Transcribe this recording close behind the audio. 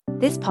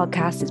This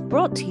podcast is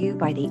brought to you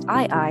by the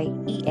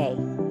IIEA,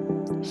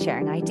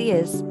 sharing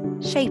ideas,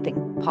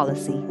 shaping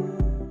policy.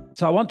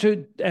 So I want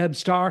to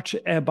start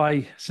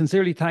by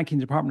sincerely thanking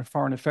the Department of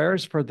Foreign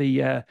Affairs for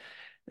the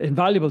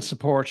invaluable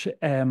support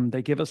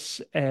they give us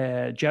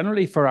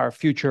generally for our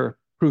Future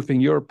Proofing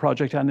Europe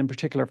project, and in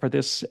particular for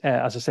this,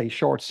 as I say,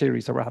 short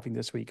series that we're having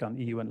this week on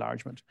EU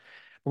enlargement.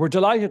 We're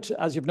delighted,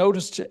 as you've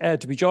noticed,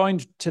 to be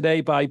joined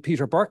today by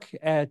Peter Burke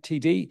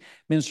TD,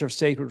 Minister of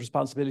State with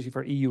responsibility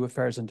for EU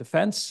Affairs and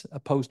Defence, a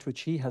post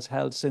which he has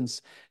held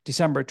since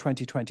December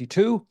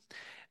 2022.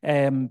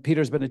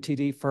 Peter's been a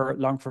TD for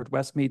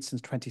Longford-Westmeath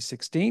since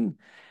 2016.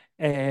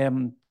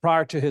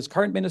 Prior to his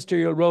current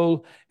ministerial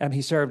role,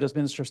 he served as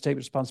Minister of State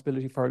with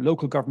responsibility for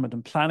local government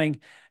and planning.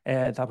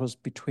 That was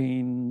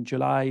between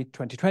July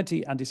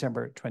 2020 and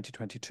December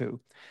 2022.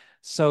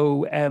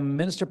 So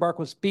Minister Burke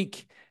will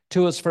speak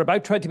to us for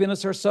about 20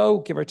 minutes or so,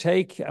 give or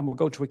take, and we'll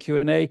go to a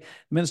Q&A. The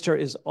Minister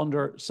is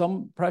under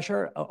some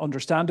pressure,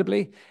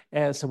 understandably,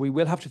 so we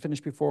will have to finish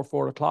before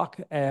 4 o'clock.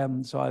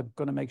 So I'm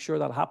going to make sure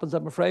that happens,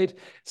 I'm afraid.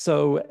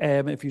 So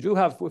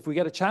if we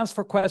get a chance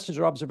for questions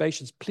or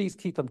observations, please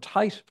keep them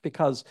tight,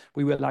 because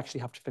we will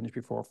actually have to finish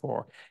before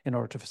 4 in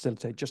order to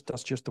facilitate.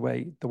 That's just the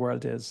way the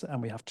world is,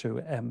 and we have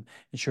to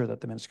ensure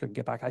that the Minister can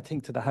get back, I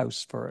think, to the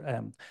House for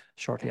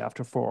shortly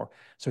after 4.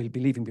 So he'll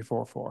be leaving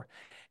before 4.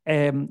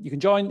 You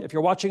can join if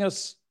you're watching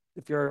us.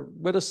 If you're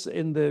with us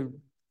in the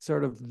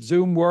sort of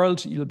Zoom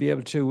world, you'll be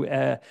able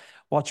to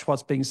watch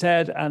what's being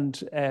said and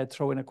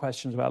throw in a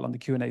question as well on the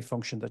Q&A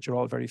function that you're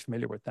all very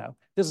familiar with now.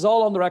 This is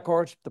all on the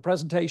record, the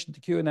presentation, the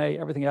Q&A,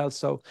 everything else.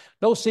 So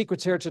no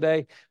secrets here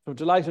today. I'm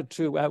delighted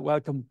to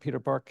welcome Peter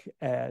Burke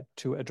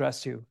to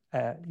address you.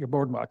 You're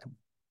more than welcome.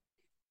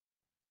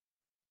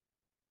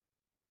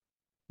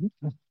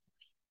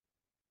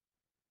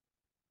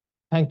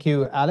 Thank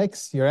you,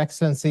 Alex. Your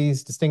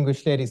Excellencies,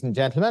 distinguished ladies and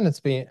gentlemen, it's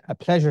been a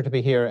pleasure to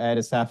be here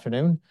this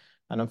afternoon.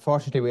 And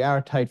unfortunately, we are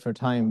tight for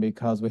time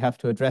because we have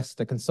to address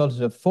the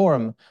Consultative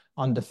Forum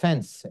on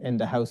Defence in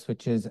the House,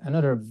 which is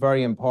another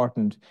very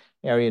important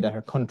area that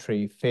our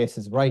country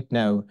faces right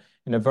now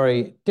in a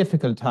very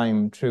difficult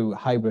time through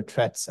hybrid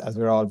threats, as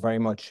we're all very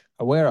much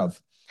aware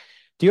of.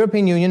 The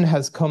European Union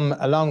has come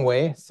a long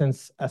way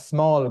since a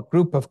small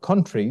group of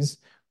countries,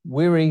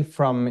 weary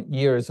from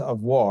years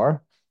of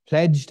war,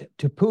 pledged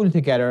to pool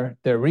together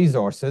their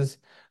resources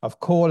of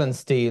coal and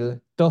steel,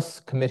 thus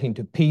committing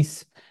to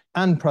peace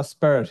and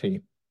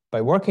prosperity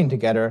by working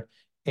together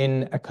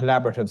in a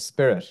collaborative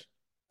spirit.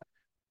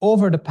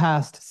 Over the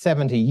past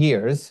 70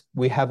 years,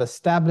 we have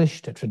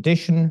established a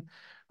tradition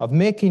of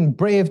making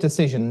brave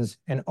decisions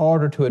in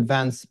order to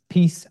advance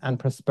peace and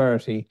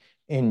prosperity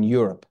in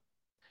Europe.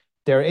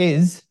 There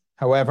is,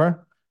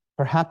 however,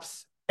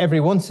 perhaps every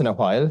once in a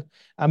while,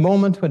 a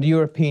moment when the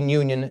European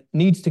Union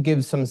needs to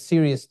give some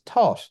serious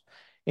thought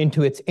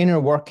into its inner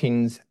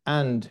workings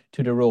and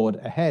to the road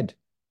ahead.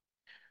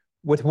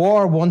 With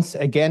war once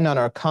again on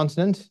our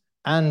continent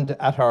and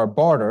at our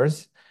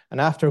borders, and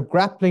after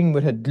grappling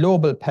with a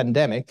global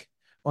pandemic,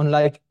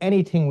 unlike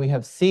anything we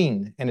have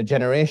seen in a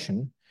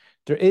generation,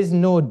 there is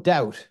no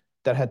doubt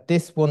that at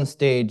this one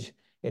stage,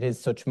 it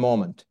is such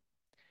moment.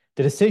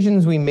 The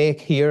decisions we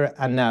make here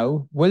and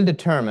now will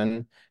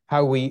determine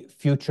how we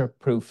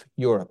future-proof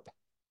Europe.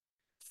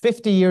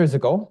 50 years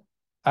ago,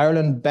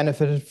 Ireland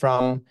benefited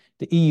from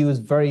the EU's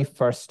very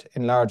first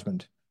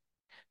enlargement.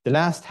 The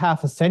last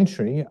half a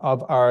century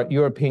of our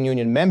European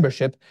Union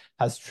membership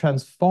has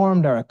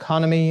transformed our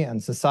economy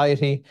and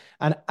society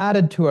and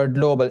added to our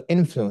global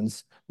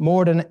influence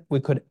more than we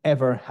could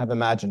ever have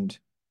imagined.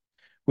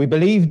 We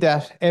believe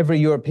that every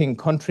European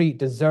country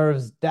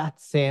deserves that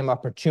same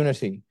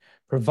opportunity,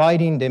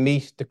 providing they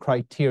meet the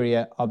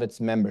criteria of its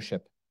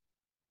membership.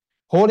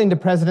 Holding the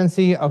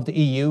presidency of the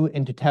EU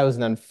in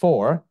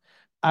 2004,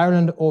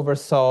 Ireland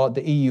oversaw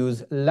the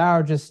EU's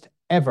largest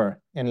ever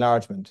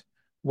enlargement,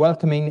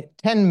 welcoming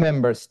 10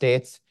 member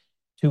states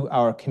to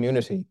our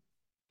community.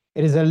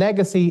 It is a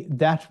legacy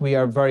that we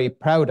are very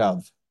proud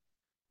of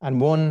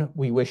and one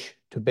we wish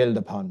to build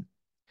upon.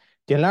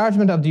 The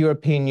enlargement of the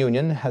European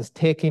Union has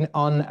taken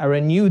on a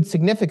renewed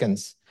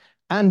significance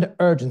and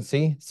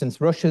urgency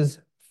since Russia's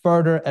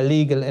further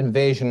illegal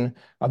invasion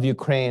of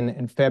Ukraine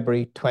in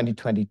February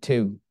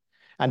 2022,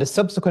 and the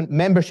subsequent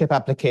membership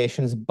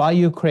applications by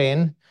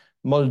Ukraine,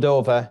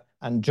 Moldova,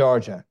 and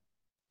Georgia.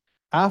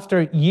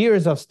 After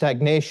years of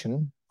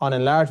stagnation on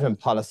enlargement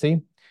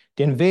policy,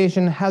 the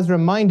invasion has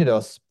reminded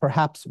us,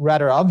 perhaps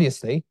rather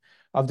obviously,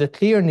 of the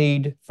clear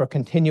need for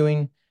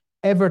continuing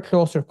ever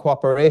closer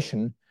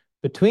cooperation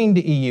between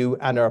the EU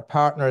and our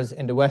partners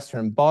in the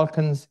Western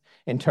Balkans,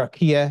 in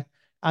Turkey,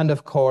 and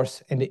of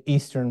course in the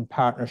Eastern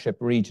Partnership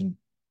region.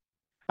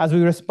 As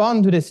we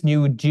respond to this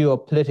new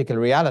geopolitical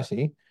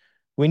reality,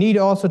 we need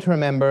also to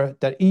remember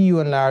that EU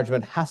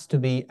enlargement has to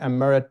be a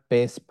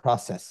merit-based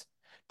process,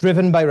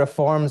 driven by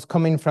reforms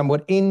coming from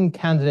within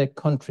candidate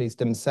countries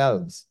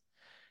themselves.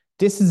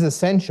 This is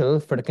essential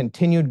for the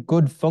continued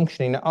good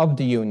functioning of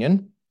the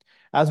Union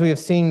As we have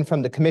seen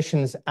from the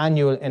Commission's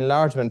annual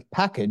enlargement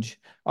package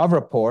of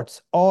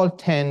reports, all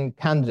 10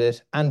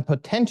 candidate and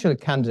potential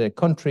candidate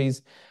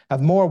countries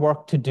have more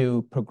work to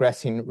do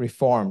progressing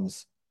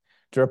reforms.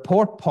 The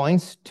report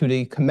points to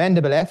the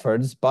commendable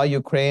efforts by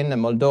Ukraine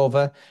and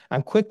Moldova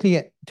and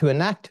quickly to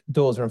enact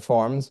those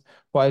reforms,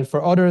 while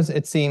for others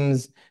it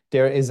seems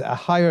there is a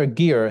higher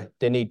gear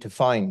they need to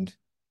find.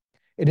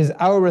 It is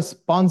our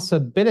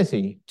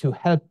responsibility to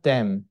help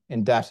them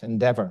in that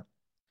endeavour.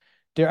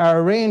 There are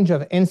a range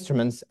of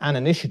instruments and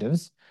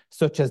initiatives,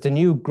 such as the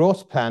new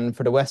growth plan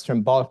for the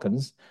Western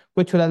Balkans,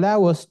 which will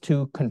allow us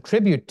to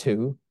contribute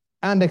to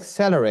and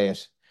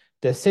accelerate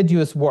the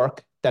assiduous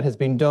work that has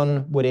been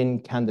done within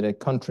candidate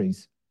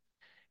countries.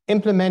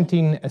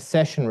 Implementing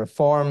accession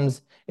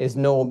reforms is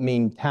no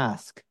mean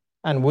task,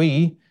 and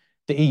we,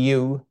 the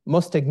EU,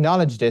 must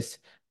acknowledge this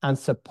and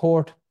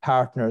support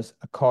partners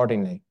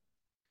accordingly.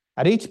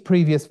 At each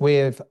previous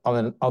wave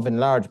of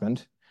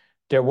enlargement,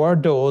 there were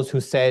those who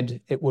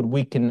said it would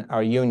weaken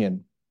our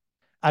union.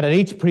 And at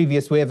each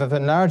previous wave of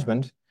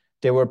enlargement,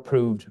 they were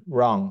proved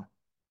wrong.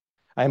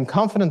 I am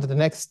confident that the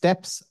next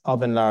steps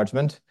of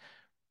enlargement,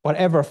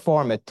 whatever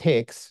form it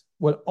takes,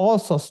 will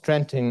also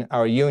strengthen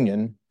our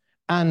union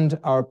and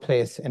our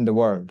place in the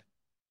world.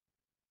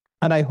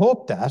 And I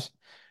hope that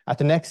at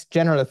the next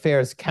General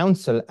Affairs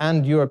Council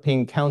and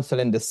European Council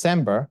in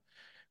December,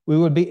 we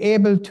will be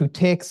able to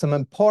take some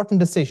important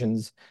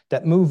decisions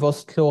that move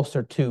us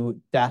closer to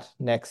that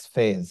next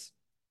phase.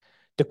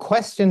 The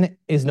question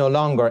is no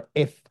longer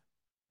if,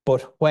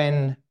 but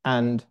when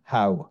and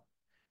how.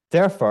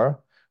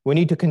 Therefore, we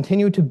need to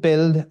continue to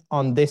build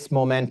on this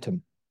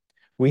momentum.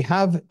 We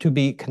have to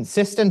be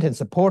consistent in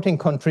supporting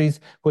countries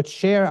which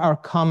share our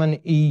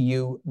common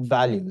EU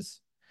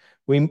values.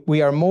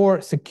 We are more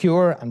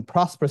secure and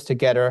prosperous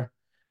together,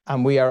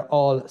 and we are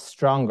all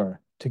stronger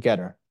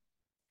together.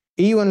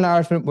 EU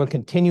enlargement will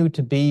continue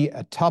to be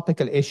a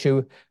topical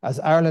issue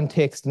as Ireland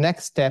takes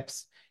next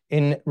steps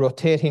in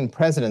rotating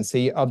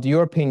presidency of the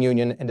European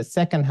Union in the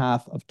second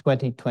half of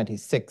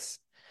 2026.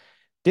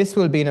 This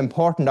will be an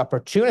important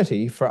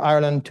opportunity for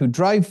Ireland to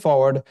drive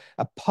forward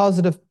a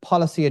positive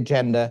policy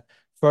agenda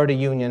for the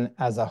Union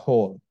as a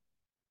whole.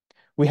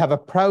 We have a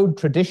proud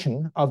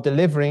tradition of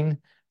delivering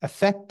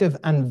effective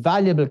and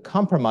valuable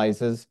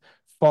compromises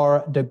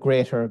for the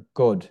greater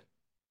good.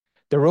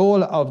 The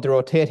role of the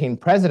rotating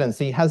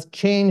presidency has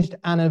changed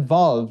and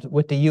evolved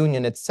with the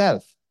Union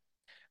itself,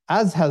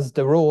 as has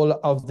the role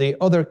of the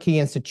other key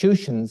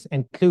institutions,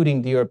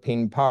 including the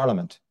European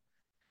Parliament.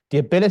 The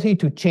ability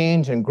to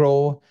change and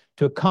grow,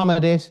 to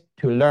accommodate,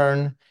 to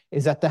learn,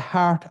 is at the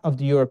heart of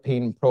the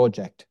European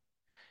project.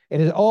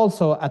 It is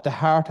also at the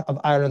heart of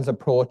Ireland's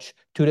approach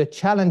to the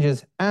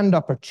challenges and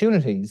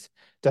opportunities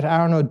that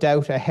are no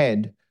doubt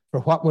ahead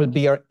for what will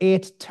be our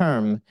 8th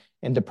term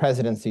in the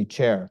presidency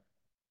chair.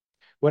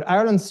 With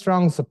Ireland's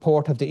strong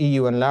support of the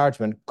EU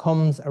enlargement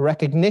comes a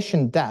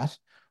recognition that,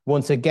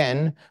 once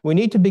again, we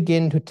need to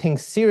begin to think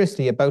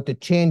seriously about the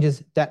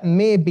changes that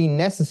may be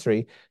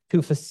necessary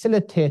to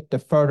facilitate the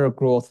further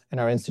growth in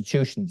our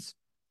institutions.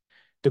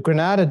 The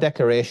Grenada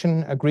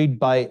Declaration, agreed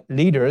by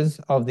leaders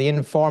of the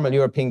informal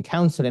European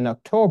Council in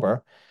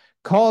October,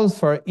 calls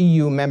for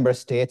EU member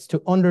states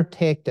to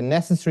undertake the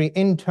necessary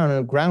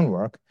internal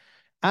groundwork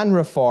and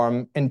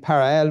reform in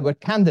parallel with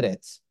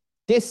candidates.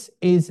 This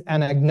is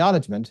an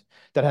acknowledgement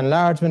that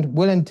enlargement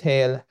will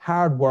entail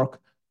hard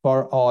work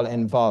for all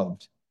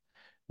involved.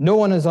 No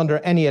one is under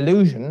any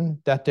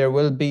illusion that there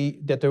will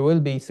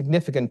be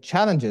significant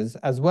challenges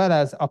as well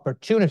as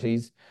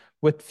opportunities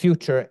with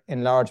future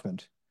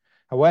enlargement.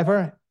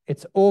 However,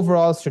 its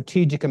overall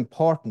strategic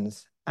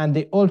importance and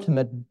the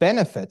ultimate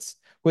benefits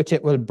which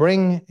it will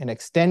bring in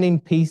extending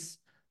peace,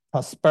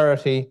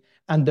 prosperity,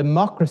 and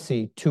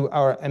democracy to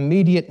our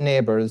immediate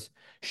neighbours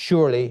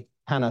surely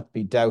cannot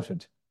be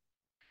doubted.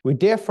 We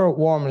therefore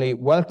warmly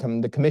welcome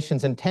the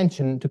Commission's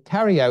intention to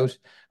carry out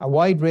a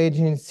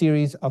wide-ranging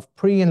series of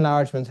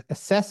pre-enlargement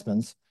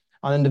assessments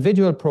on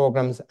individual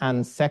programmes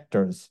and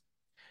sectors.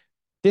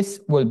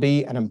 This will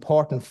be an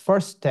important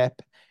first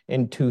step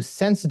into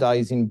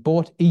sensitising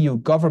both EU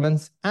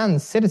governments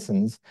and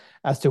citizens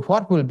as to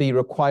what will be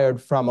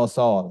required from us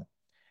all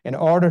in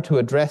order to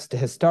address the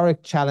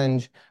historic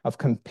challenge of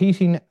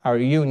competing our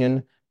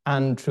union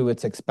and through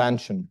its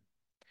expansion.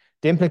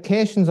 The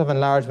implications of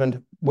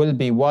enlargement will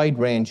be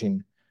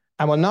wide-ranging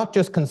and will not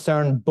just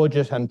concern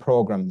budget and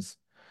programmes.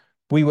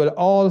 We will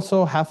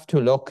also have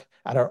to look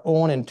at our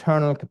own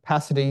internal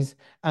capacities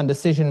and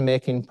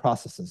decision-making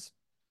processes.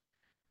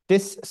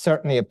 This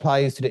certainly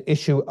applies to the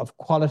issue of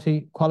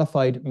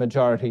qualified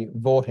majority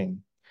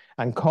voting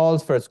and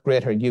calls for its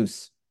greater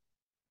use.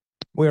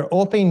 We're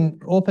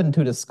open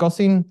to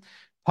discussing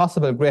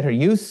possible greater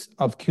use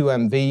of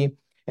QMV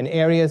in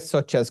areas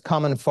such as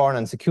common foreign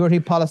and security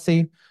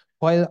policy,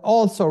 while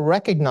also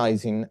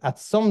recognising at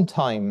some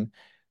time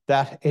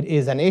that it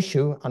is an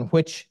issue on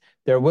which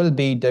there will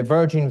be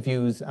diverging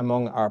views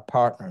among our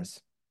partners.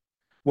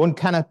 One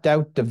cannot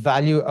doubt the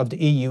value of the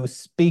EU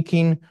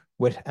speaking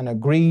with an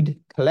agreed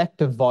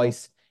collective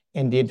voice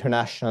in the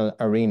international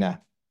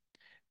arena.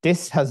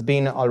 This has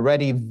been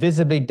already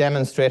visibly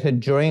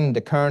demonstrated during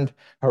the current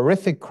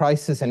horrific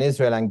crisis in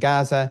Israel and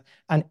Gaza,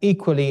 and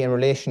equally in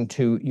relation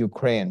to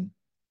Ukraine.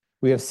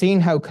 We have seen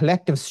how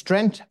collective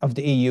strength of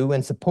the EU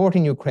in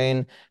supporting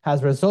Ukraine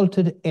has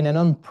resulted in an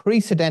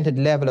unprecedented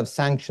level of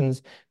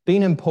sanctions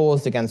being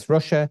imposed against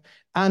Russia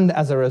and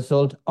as a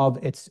result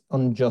of its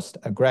unjust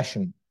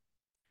aggression.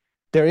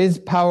 There is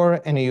power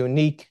in a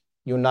unique,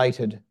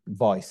 united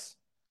voice.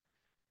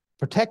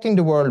 Protecting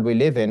the world we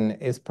live in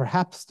is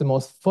perhaps the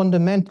most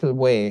fundamental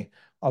way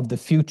of the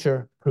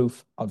future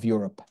proof of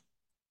Europe.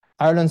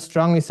 Ireland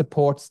strongly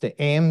supports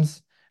the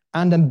aims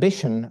and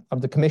ambition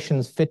of the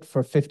Commission's Fit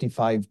for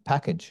 55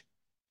 package.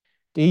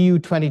 The EU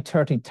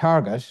 2030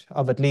 target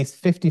of at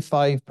least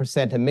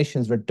 55%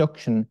 emissions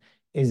reduction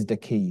is the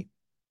key.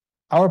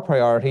 Our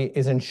priority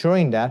is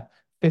ensuring that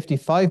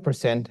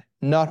 55%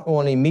 not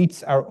only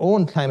meets our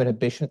own climate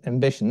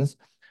ambitions,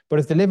 but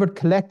is delivered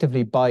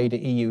collectively by the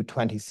EU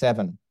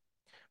 27.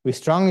 We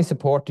strongly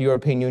support the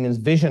European Union's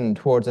vision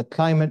towards a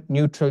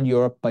climate-neutral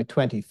Europe by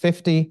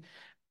 2050,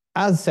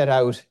 as set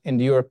out in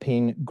the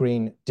European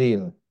Green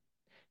Deal.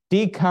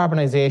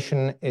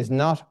 Decarbonisation is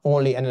not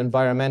only an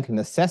environmental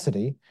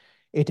necessity,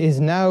 it is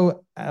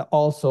now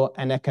also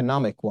an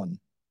economic one.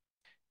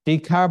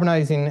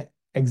 Decarbonising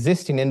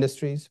existing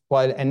industries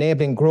while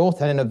enabling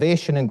growth and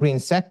innovation in green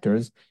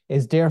sectors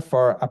is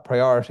therefore a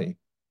priority.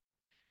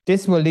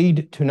 This will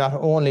lead to not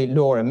only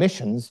lower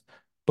emissions,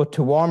 but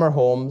to warmer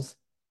homes,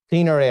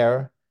 cleaner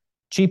air,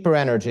 cheaper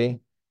energy,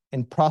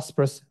 in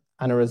prosperous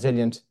and a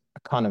resilient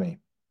economy.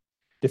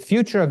 The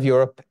future of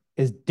Europe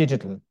is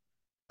digital.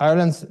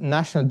 Ireland's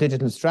National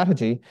Digital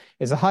Strategy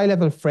is a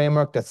high-level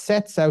framework that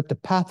sets out the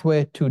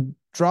pathway to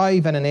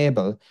drive and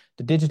enable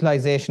the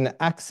digitalisation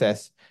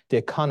access the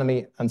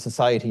economy and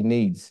society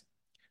needs.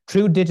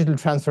 Through digital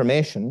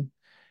transformation,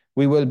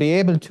 we will be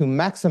able to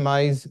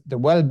maximise the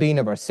well-being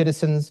of our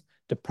citizens,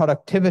 the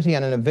productivity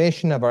and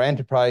innovation of our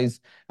enterprise,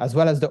 as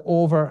well as the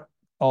overall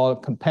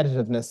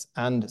competitiveness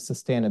and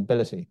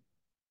sustainability.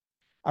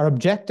 Our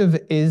objective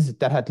is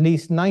that at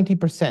least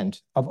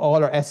 90% of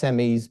all our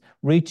SMEs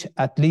reach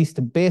at least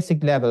a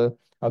basic level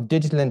of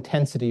digital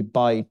intensity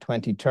by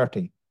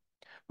 2030.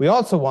 We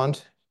also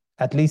want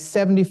at least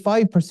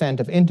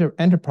 75% of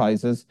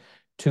enterprises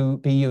to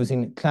be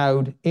using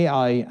cloud,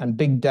 AI, and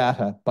big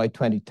data by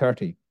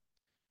 2030.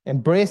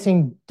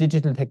 Embracing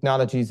digital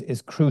technologies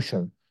is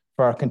crucial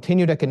for our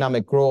continued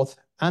economic growth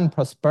and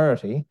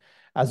prosperity,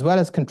 as well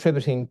as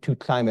contributing to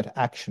climate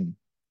action.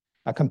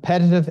 A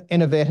competitive,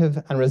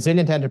 innovative, and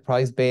resilient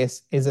enterprise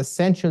base is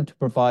essential to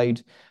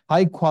provide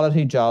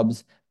high-quality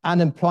jobs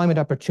and employment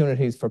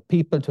opportunities for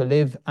people to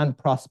live and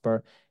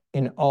prosper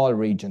in all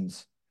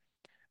regions.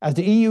 As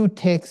the EU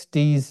takes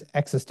these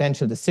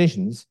existential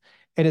decisions,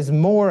 it is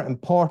more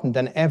important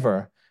than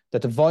ever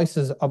that the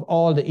voices of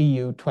all the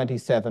EU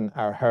 27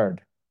 are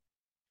heard.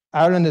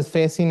 Ireland is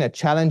facing a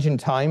challenging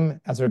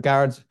time as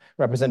regards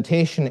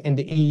representation in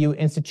the EU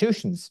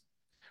institutions.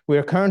 We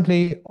are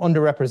currently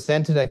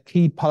underrepresented at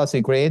key policy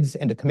grades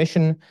in the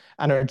Commission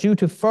and are due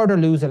to further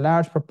lose a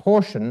large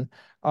proportion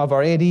of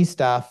our AD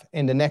staff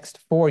in the next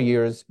 4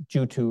 years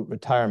due to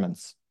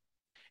retirements.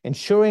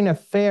 Ensuring a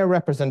fair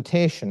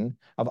representation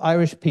of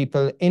Irish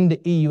people in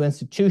the EU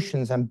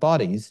institutions and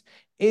bodies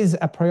is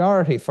a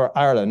priority for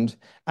Ireland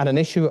and an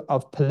issue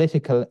of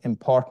political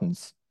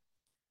importance.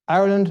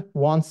 Ireland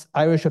wants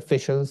Irish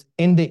officials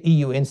in the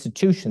EU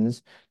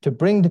institutions to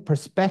bring the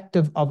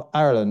perspective of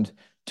Ireland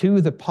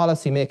to the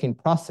policy-making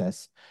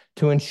process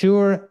to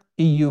ensure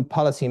EU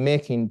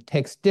policy-making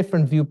takes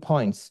different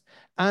viewpoints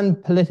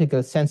and political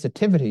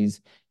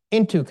sensitivities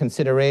into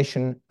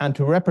consideration and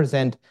to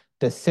represent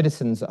the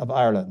citizens of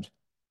Ireland.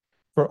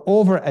 For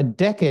over a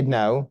decade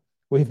now,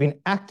 we've been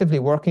actively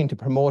working to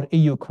promote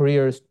EU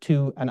careers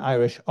to an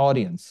Irish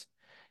audience.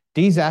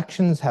 These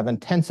actions have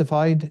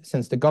intensified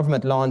since the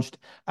government launched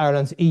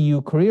Ireland's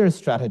EU Careers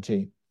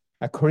Strategy,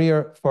 a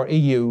career for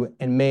EU,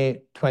 in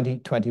May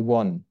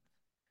 2021.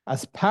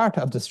 As part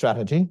of the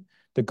strategy,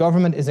 the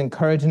government is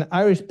encouraging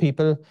Irish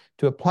people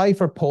to apply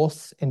for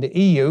posts in the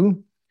EU,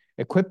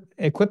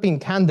 equipping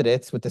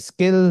candidates with the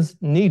skills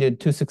needed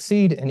to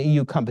succeed in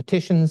EU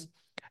competitions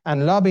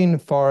and lobbying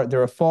for the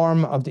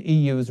reform of the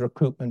EU's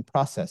recruitment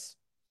process.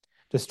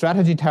 The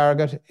strategy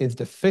target is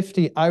that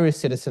 50 Irish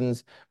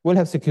citizens will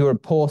have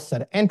secured posts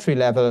at entry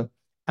level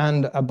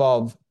and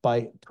above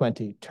by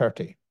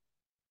 2030.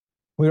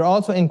 We are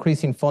also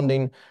increasing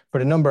funding for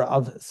the number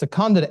of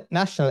seconded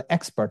national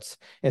experts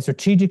in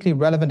strategically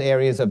relevant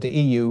areas of the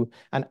EU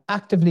and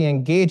actively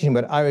engaging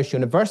with Irish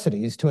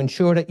universities to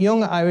ensure that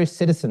young Irish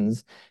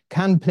citizens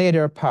can play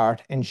their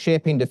part in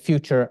shaping the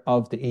future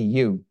of the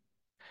EU.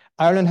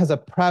 Ireland has a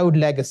proud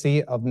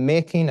legacy of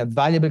making a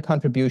valuable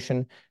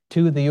contribution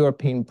to the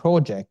European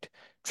project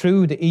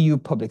through the EU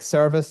public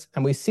service,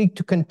 and we seek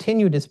to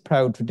continue this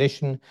proud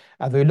tradition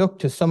as we look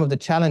to some of the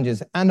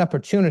challenges and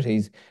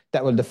opportunities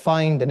that will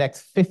define the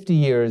next 50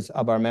 years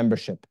of our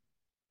membership.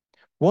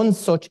 One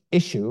such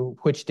issue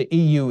which the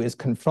EU is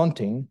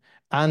confronting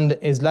and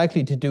is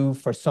likely to do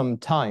for some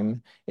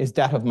time is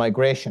that of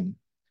migration.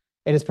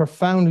 It is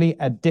profoundly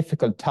a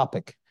difficult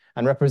topic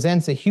and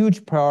represents a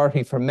huge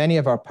priority for many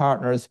of our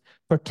partners,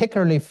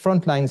 particularly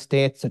frontline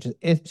states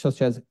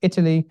such as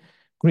Italy,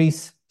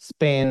 Greece,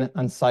 Spain,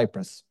 and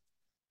Cyprus.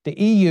 The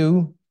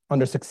EU,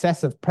 under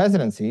successive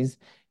presidencies,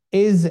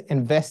 is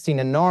investing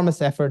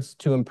enormous efforts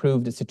to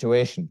improve the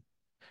situation.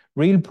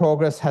 Real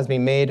progress has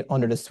been made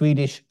under the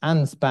Swedish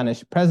and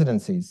Spanish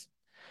presidencies.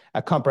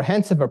 A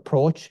comprehensive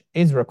approach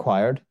is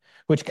required,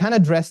 which can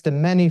address the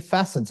many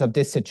facets of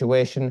this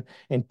situation,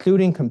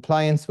 including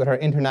compliance with our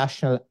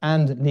international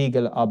and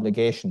legal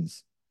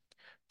obligations.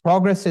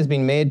 Progress is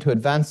being made to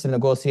advance the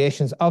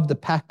negotiations of the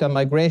Pact on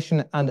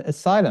Migration and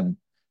Asylum,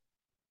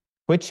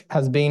 which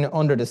has been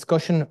under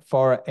discussion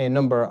for a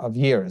number of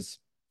years.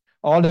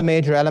 All the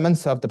major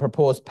elements of the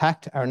proposed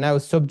pact are now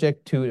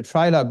subject to the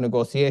trilogue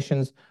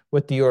negotiations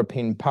with the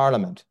European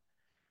Parliament.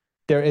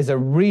 There is a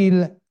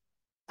real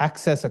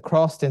access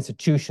across the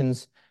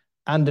institutions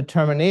and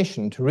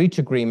determination to reach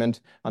agreement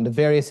on the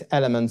various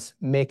elements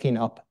making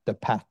up the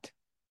pact.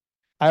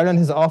 Ireland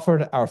has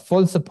offered our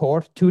full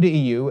support to the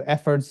EU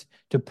efforts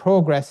to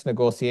progress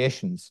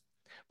negotiations.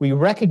 We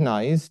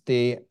recognise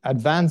the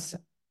advance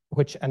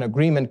which an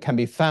agreement can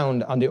be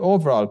found on the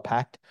overall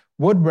pact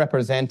would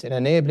represent in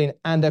enabling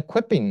and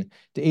equipping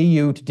the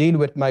EU to deal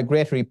with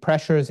migratory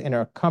pressures in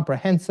a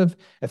comprehensive,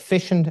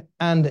 efficient,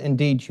 and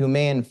indeed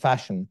humane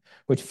fashion,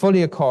 which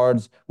fully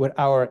accords with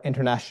our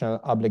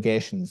international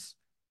obligations.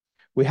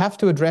 We have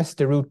to address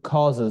the root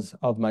causes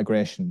of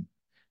migration.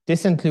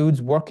 This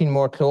includes working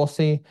more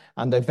closely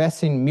and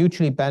divesting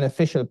mutually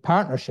beneficial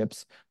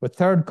partnerships with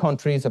third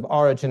countries of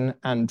origin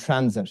and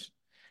transit.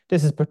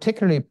 This is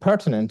particularly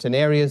pertinent in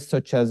areas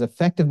such as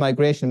effective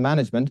migration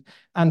management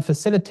and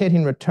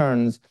facilitating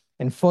returns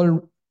in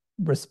full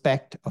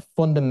respect of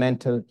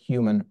fundamental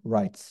human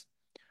rights.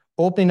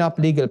 Opening up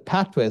legal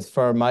pathways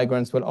for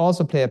migrants will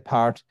also play a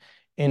part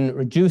in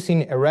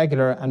reducing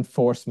irregular and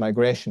forced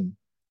migration.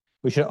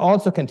 We should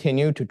also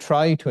continue to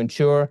try to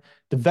ensure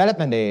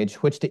development aid,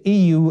 which the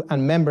EU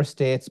and member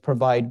states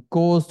provide,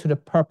 goes to the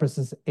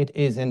purposes it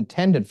is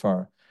intended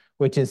for,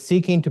 which is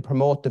seeking to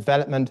promote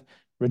development,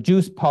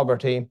 reduce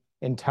poverty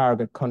in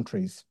target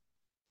countries.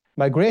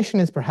 Migration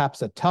is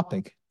perhaps a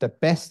topic that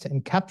best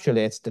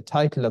encapsulates the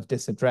title of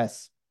this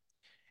address,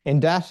 in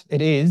that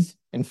it is,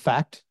 in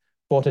fact,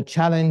 both a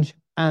challenge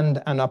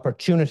and an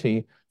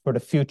opportunity for the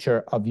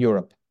future of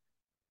Europe.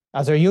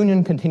 As our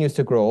union continues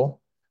to grow,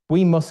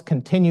 we must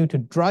continue to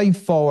drive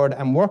forward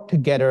and work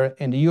together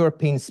in the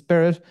European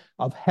spirit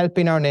of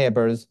helping our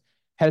neighbours,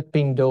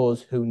 helping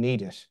those who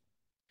need it.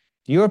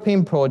 The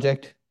European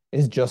project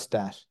is just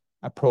that,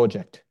 a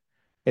project.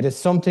 It is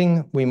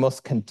something we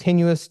must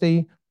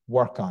continuously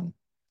work on.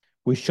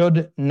 We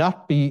should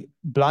not be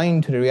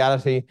blind to the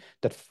reality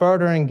that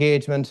further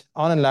engagement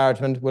on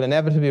enlargement will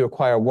inevitably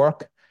require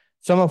work,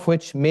 some of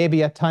which may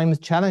be at times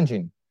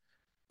challenging.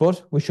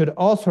 But we should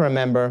also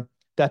remember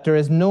that there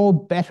is no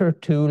better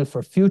tool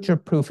for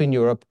future-proofing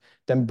Europe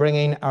than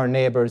bringing our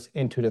neighbours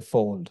into the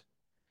fold.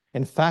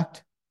 In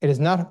fact, it is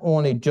not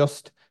only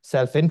just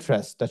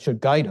self-interest that should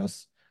guide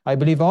us. I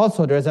believe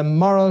also there is a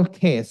moral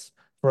case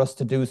for us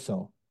to do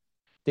so.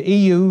 The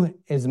EU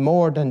is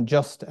more than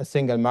just a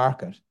single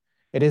market.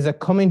 It is a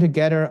coming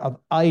together of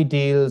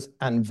ideals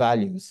and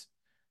values.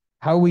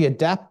 How we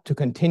adapt to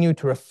continue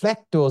to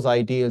reflect those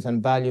ideals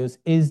and values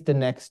is the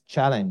next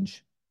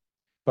challenge.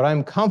 But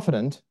I'm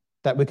confident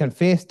that we can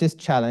face this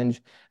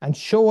challenge and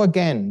show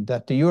again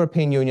that the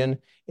European Union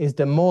is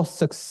the most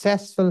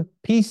successful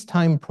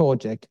peacetime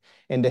project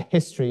in the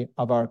history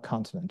of our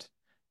continent.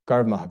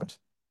 Garb Mahagat.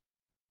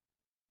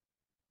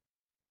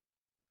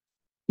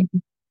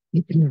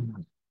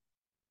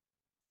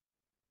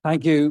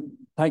 Thank you.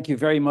 Thank you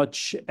very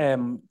much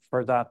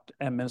for that,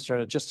 Minister.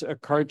 It just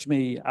occurred to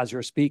me as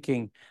you're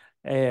speaking,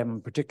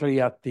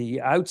 particularly at the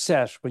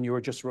outset, when you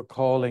were just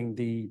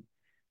recalling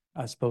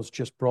I suppose,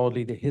 just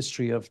broadly the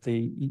history of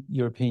the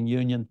European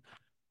Union,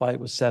 why it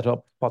was set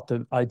up, what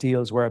the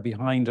ideals were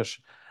behind it.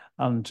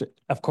 And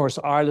of course,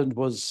 Ireland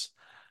was,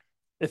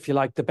 if you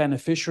like, the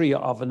beneficiary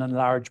of an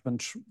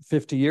enlargement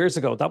 50 years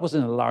ago. That was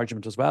an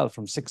enlargement as well,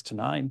 from 6 to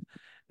 9.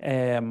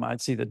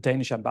 I'd see the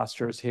Danish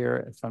ambassador is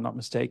here, if I'm not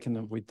mistaken.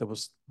 And there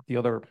was the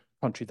other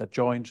country that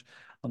joined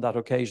on that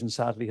occasion,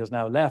 sadly, has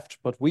now left.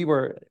 But we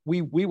were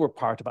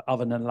part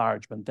of an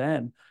enlargement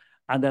then.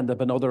 And then there have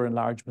been other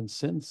enlargements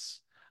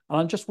since. And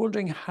I'm just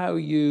wondering how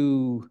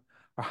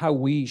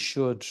we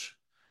should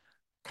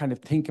kind of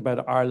think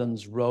about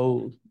Ireland's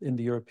role in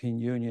the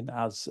European Union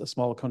as a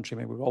small country.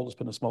 I mean, we've always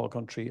been a small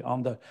country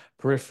on the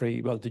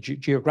periphery, well,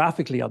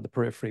 geographically on the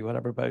periphery,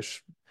 whatever about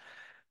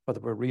whether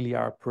we really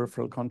are a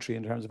peripheral country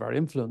in terms of our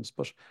influence.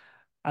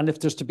 And if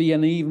there's to be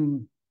an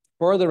even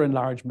further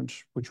enlargement,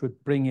 which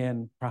would bring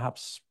in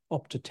perhaps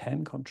up to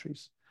 10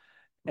 countries,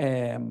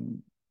 we're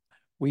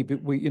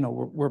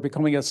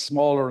becoming a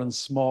smaller and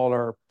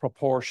smaller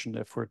proportion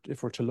if we're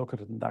to look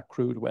at it in that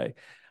crude way.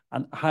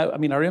 And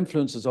our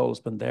influence has always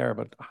been there,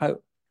 but how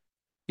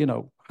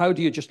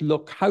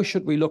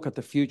should we look at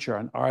the future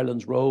and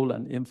Ireland's role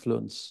and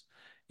influence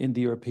in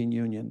the European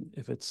Union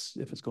if it's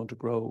going to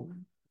grow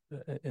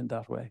in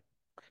that way.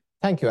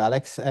 Thank you,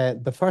 Alex.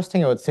 The first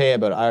thing I would say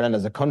about Ireland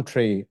as a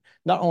country,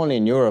 not only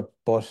in Europe,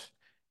 but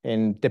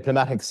in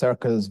diplomatic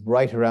circles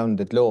right around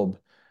the globe,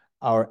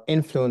 our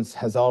influence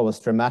has always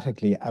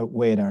dramatically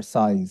outweighed our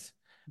size.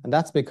 And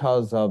that's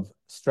because of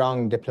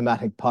strong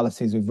diplomatic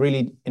policies. We've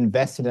really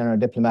invested in our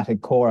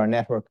diplomatic core, our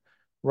network,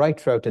 right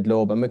throughout the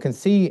globe. And we can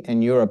see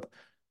in Europe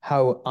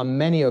how on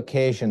many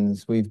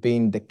occasions we've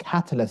been the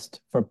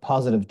catalyst for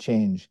positive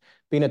change,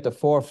 been at the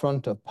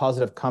forefront of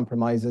positive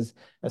compromises,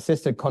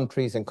 assisted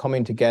countries in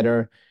coming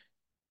together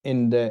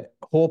in the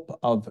hope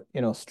of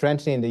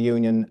strengthening the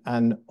union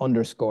and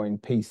underscoring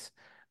peace.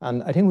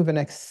 And I think we have an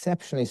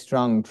exceptionally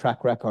strong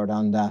track record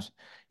on that.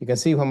 You can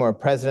see when we were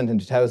president in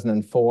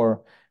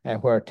 2004,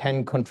 where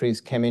 10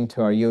 countries came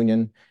into our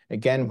union,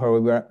 again,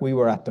 where we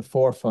were at the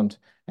forefront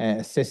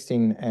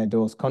assisting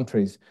those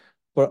countries.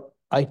 But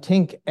I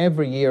think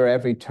every year,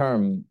 every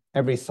term,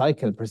 every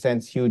cycle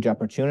presents huge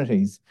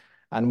opportunities.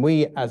 And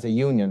we as a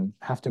union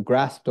have to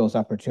grasp those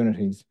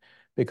opportunities,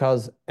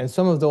 because in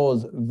some of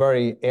those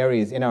very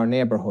areas in our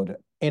neighborhood,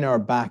 in our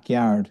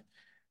backyard,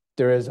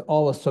 there is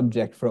always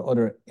subject for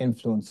other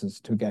influences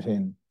to get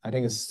in. I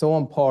think it's so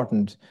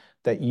important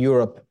that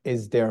Europe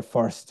is there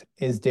first,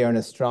 is there in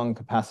a strong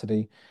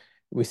capacity.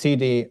 We see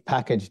the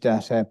package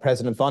that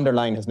President von der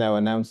Leyen has now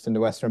announced in the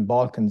Western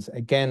Balkans.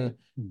 Again,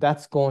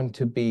 that's going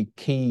to be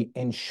key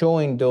in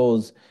showing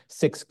those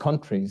 6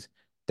 countries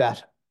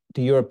that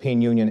the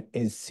European Union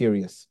is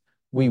serious.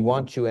 We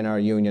want you in our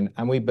union,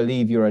 and we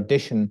believe your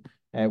addition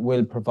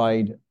will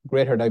provide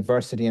greater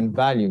diversity and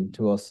value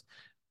to us.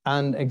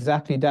 And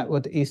exactly that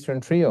with the Eastern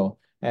Trio,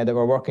 that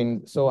we're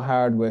working so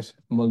hard with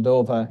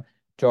Moldova,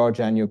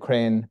 Georgia, and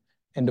Ukraine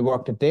in the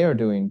work that they are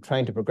doing,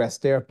 trying to progress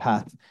their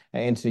path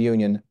into the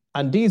union.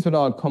 And these would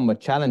all come with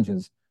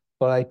challenges,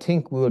 but I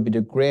think we will be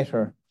the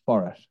greater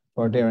for it,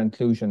 for their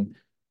inclusion,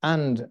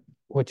 and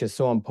which is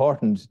so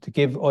important, to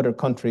give other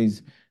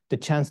countries the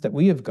chance that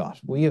we have got.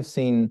 We have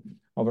seen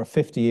over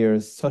 50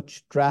 years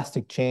such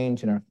drastic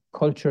change in our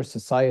culture,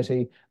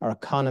 society, our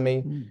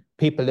economy.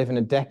 People living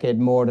a decade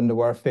more than they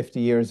were 50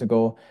 years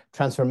ago,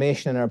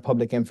 transformation in our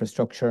public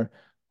infrastructure,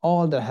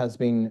 all that has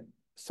been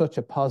such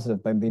a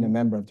positive by being a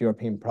member of the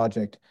European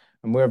project.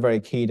 And we're very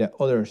keen that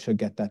others should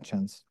get that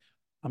chance.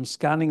 I'm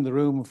scanning the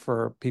room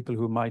for people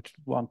who might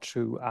want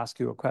to ask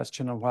you a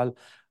question. And while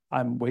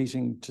I'm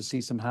waiting to see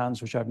some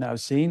hands, which I've now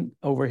seen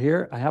over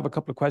here, I have a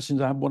couple of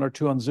questions. I have 1 or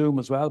 2 on Zoom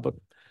as well, but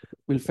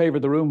we'll favor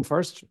the room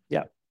first.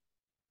 Yeah.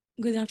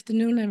 Good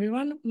afternoon,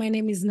 everyone. My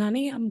name is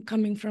Nani. I'm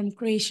coming from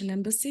Croatian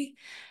Embassy.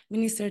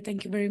 Minister,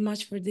 thank you very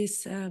much for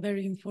this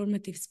very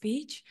informative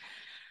speech.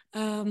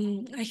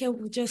 I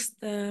have just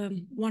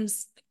one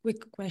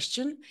quick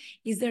question.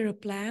 Is there a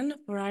plan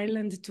for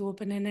Ireland to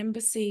open an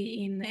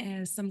embassy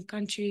in some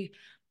country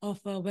of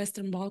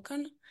Western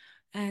Balkan?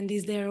 And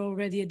is there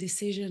already a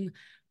decision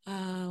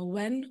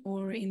when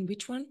or in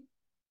which one?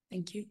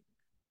 Thank you.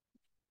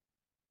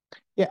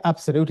 Yeah,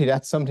 absolutely.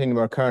 That's something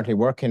we're currently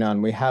working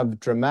on. We have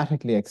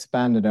dramatically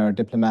expanded our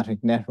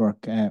diplomatic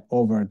network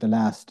over the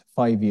last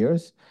 5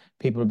 years.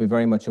 People will be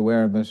very much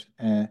aware of it.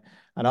 And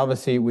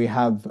obviously, we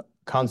have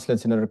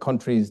consulates in other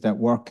countries that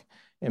work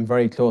in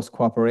very close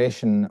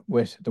cooperation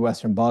with the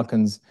Western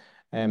Balkans.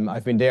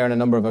 I've been there on a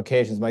number of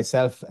occasions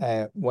myself,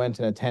 went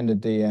and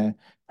attended the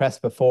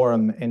Prespa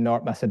Forum in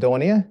North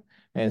Macedonia,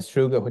 in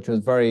Struga, which was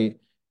very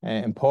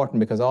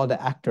important because all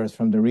the actors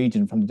from the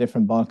region, from the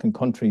different Balkan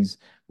countries,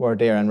 were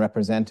there and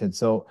represented.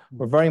 So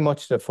we're very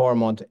much the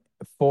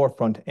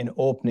forefront in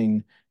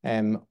opening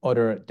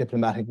other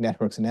diplomatic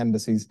networks and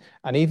embassies.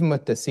 And even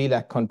with the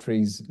CELAC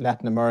countries,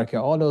 Latin America,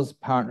 all those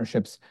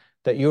partnerships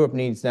that Europe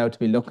needs now to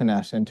be looking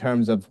at in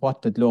terms of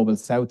what the global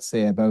South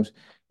say about,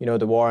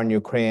 the war in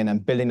Ukraine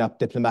and building up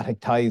diplomatic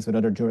ties with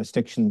other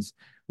jurisdictions.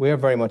 We're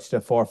very much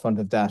the forefront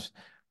of that.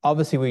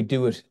 Obviously, we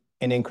do it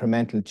in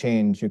incremental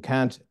change. You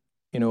can't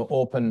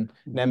open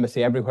an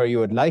embassy everywhere you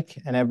would like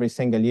and every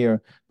single year,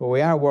 but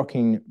we are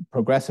working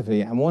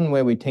progressively. And one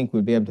way we think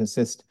we'll be able to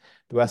assist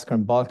the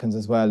Western Balkans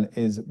as well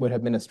is with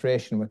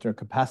administration, with their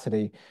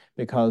capacity,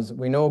 because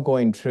we know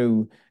going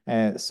through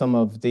some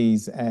of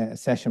these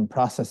accession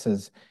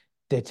processes,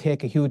 they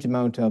take a huge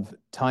amount of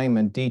time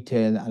and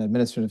detail and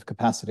administrative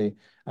capacity.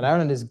 And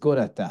Ireland is good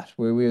at that.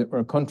 We're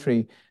a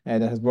country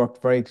that has worked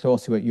very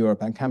closely with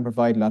Europe and can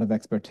provide a lot of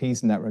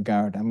expertise in that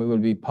regard. And we will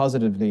be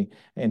positively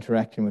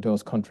interacting with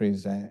those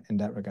countries in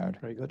that regard.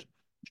 Very good.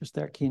 Just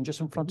there, Cian,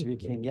 just in front of you,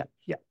 Cian. Yeah,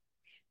 yeah.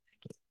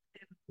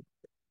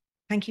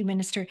 Thank you,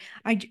 Minister.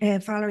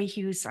 Valerie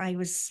Hughes, I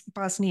was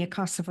Bosnia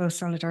Kosovo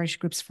Solidarity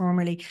Groups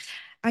formerly.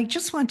 I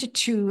just wanted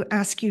to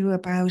ask you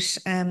about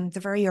the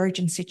very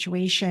urgent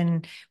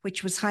situation,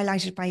 which was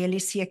highlighted by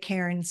Alicia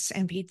Cairns,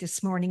 MP,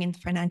 this morning in the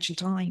Financial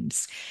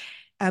Times,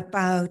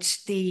 about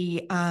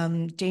the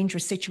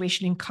dangerous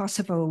situation in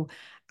Kosovo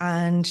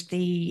and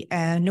the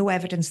no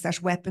evidence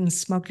that weapons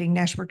smuggling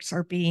networks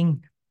are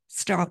being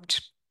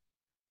stopped.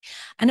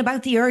 And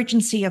about the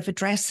urgency of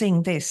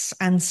addressing this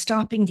and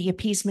stopping the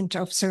appeasement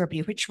of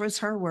Serbia, which was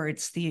her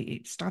words,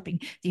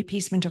 stopping the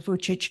appeasement of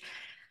Vučić.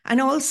 And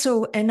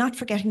also not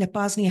forgetting that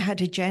Bosnia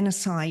had a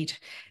genocide.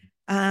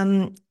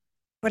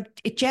 But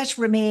it just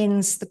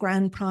remains the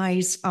grand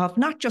prize of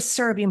not just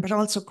Serbian, but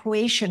also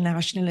Croatian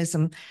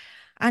nationalism.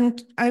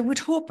 And I would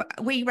hope,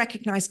 we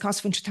recognise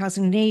Kosovo in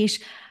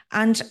 2008,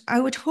 and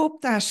I would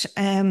hope that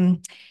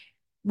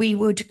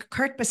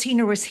Kurt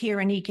Bassiner was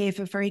here and he gave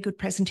a very good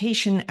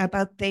presentation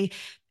about the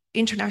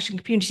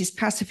international community's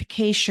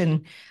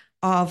pacification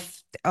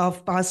of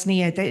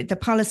Bosnia. The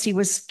policy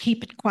was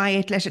keep it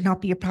quiet, let it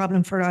not be a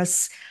problem for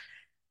us.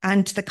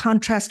 And the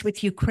contrast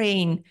with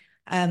Ukraine,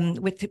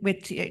 with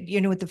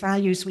the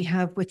values we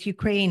have with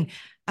Ukraine,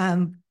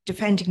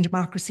 defending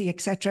democracy,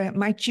 etc.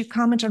 Might you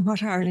comment on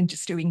what Ireland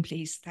is doing,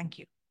 please? Thank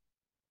you.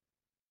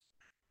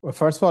 Well,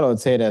 first of all, I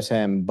would say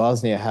that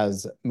Bosnia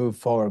has moved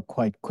forward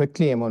quite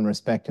quickly in one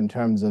respect in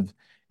terms of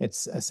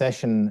its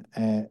accession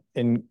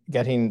in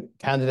getting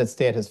candidate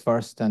status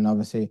first and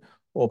obviously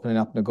opening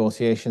up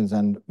negotiations.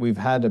 And we've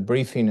had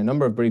a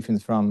number of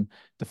briefings from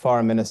the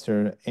Foreign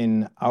Minister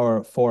in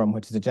our forum,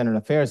 which is the General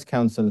Affairs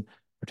Council,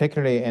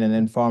 particularly in an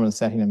informal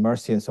setting in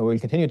Murcia. So we'll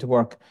continue to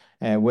work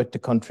with the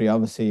country,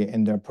 obviously,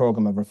 in their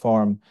programme of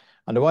reform.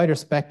 On the wider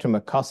spectrum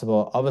of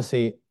Kosovo,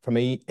 obviously, from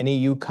an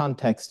EU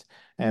context,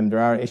 there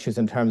are issues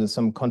in terms of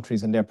some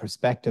countries and their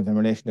perspective in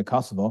relation to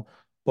Kosovo.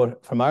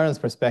 But from Ireland's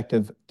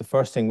perspective, the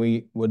first thing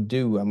we would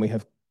do,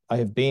 and I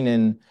have been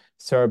in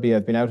Serbia,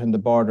 I've been out on the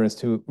border, is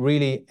to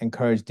really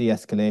encourage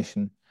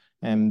de-escalation.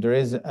 There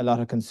is a lot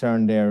of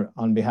concern there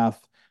on behalf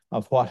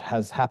of what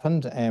has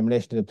happened in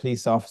relation to the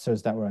police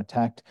officers that were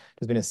attacked.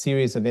 There's been a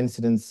series of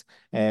incidents.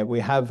 We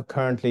have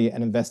currently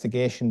an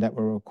investigation that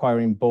we're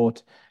requiring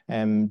both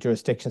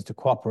jurisdictions to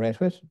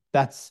cooperate with.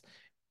 That's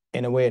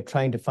in a way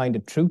trying to find the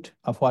truth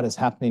of what is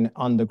happening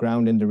on the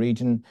ground in the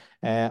region.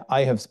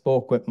 I have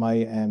spoke with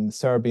my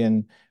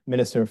Serbian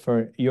Minister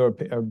for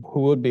Europe,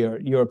 who would be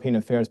our European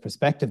Affairs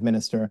Perspective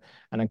Minister,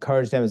 and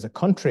encourage them as a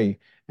country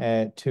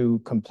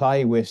to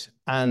comply with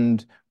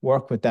and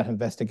work with that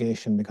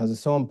investigation, because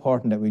it's so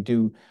important that we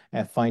do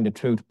find the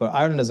truth. But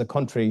Ireland as a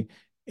country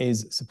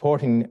is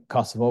supporting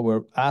Kosovo.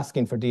 We're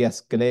asking for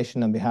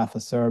de-escalation on behalf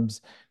of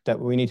Serbs, that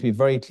we need to be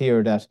very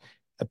clear that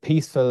a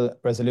peaceful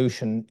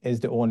resolution is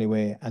the only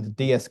way, and to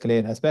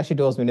de-escalate, especially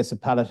those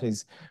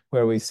municipalities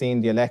where we've seen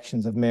the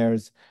elections of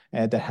mayors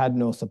that had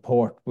no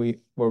support. We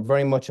were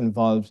very much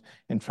involved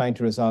in trying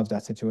to resolve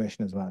that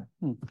situation as well.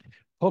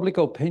 Public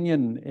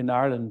opinion in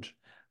Ireland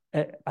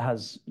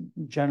has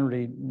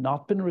generally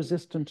not been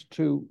resistant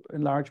to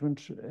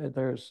enlargement.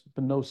 There's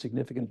been no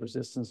significant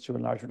resistance to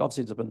enlargement.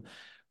 Obviously, there's been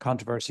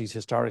controversies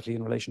historically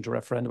in relation to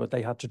referendum, but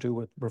they had to do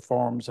with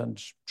reforms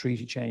and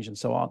treaty change and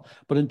so on.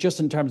 But just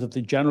in terms of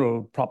the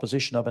general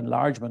proposition of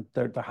enlargement,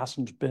 there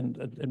hasn't been,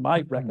 in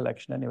my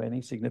recollection anyway,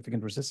 any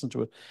significant resistance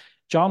to it.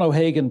 John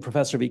O'Hagan,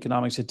 Professor of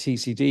Economics at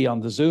TCD on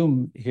the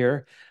Zoom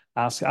here,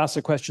 asked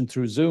a question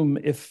through Zoom.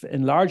 If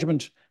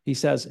enlargement, he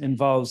says,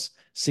 involves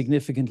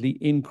significantly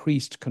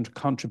increased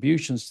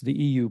contributions to the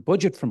EU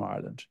budget from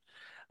Ireland,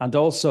 and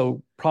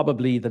also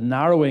probably the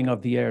narrowing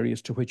of the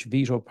areas to which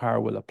veto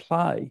power will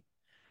apply,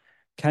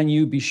 can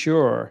you be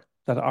sure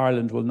that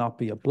Ireland will not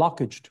be a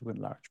blockage to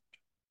enlargement?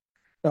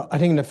 No, I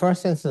think in the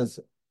first instance,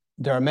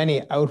 there are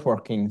many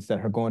outworkings that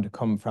are going to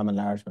come from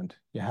enlargement.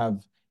 You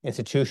have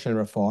institutional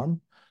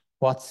reform.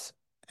 What's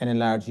an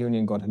enlarged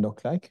union going to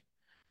look like?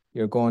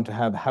 You're going to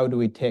have, how do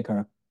we take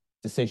our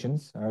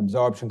decisions, our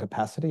absorption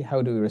capacity?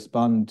 How do we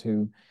respond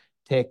to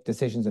take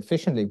decisions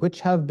efficiently,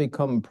 which have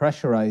become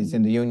pressurized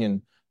in the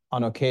union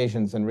on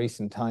occasions in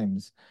recent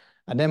times?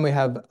 And then we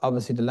have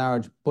obviously the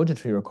large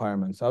budgetary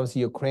requirements.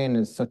 Obviously, Ukraine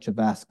is such a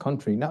vast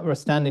country.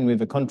 Notwithstanding, we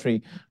have a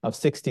country of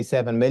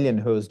 67 million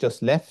who has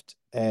just left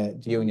the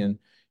union.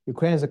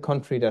 Ukraine is a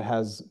country that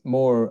has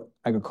more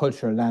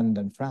agricultural land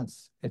than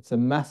France. It's a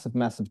massive,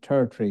 massive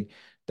territory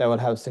that will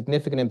have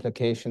significant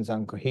implications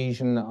on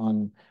cohesion,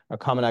 on our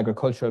common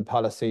agricultural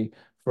policy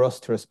for us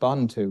to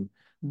respond to.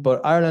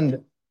 But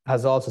Ireland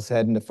has also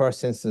said in the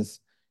first instance,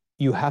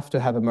 you have to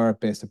have a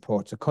merit-based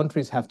approach. So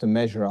countries have to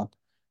measure up.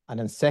 And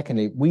then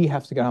secondly, we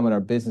have to get on with our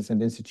business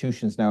and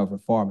institutions now of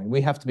reforming.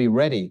 We have to be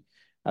ready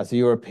as a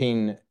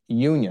European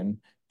Union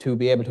to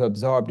be able to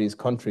absorb these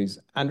countries.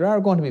 And there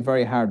are going to be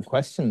very hard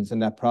questions in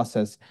that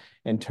process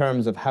in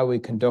terms of how we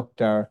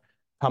conduct our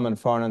common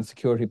foreign and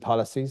security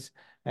policies,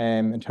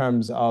 in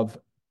terms of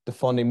the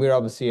funding. We're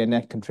obviously a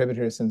net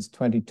contributor since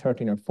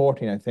 2013 or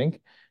 14, I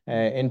think,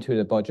 into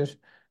the budget.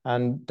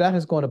 And that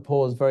is going to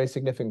pose very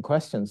significant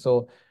questions.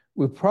 So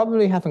we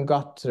probably haven't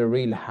got to the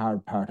real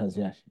hard part as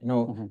yet. You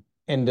know,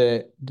 in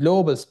the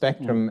global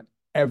spectrum,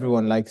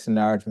 everyone likes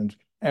enlargement.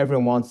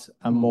 Everyone wants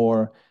a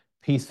more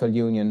peaceful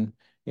union.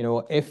 You know,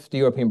 if the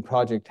European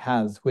project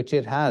has, which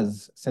it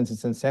has since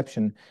its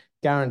inception,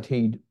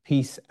 guaranteed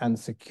peace and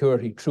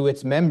security through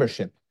its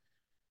membership,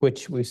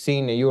 which we've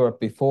seen in Europe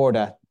before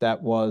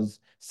that was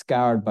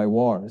scarred by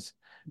wars.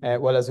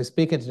 Well, as we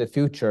speak into the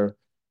future,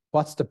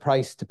 what's the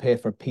price to pay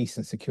for peace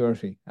and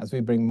security as we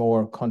bring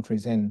more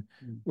countries in?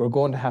 We're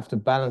going to have to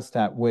balance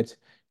that with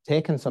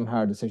taking some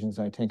hard decisions,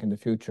 I think, in the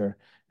future,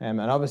 And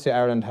obviously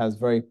Ireland has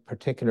very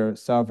particular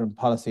sovereign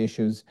policy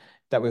issues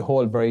that we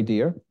hold very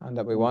dear and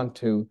that we want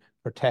to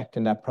protect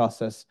in that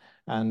process.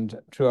 And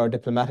through our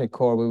diplomatic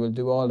corps, we will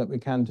do all that we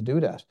can to do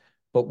that.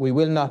 But we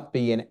will not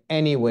be in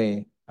any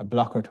way a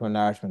blocker to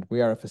enlargement.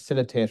 We are a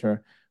facilitator.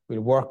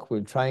 We'll work,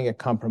 we'll try and get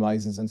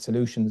compromises and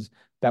solutions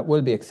that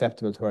will be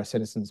acceptable to our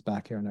citizens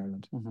back here in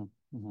Ireland.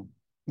 In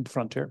the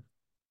frontier.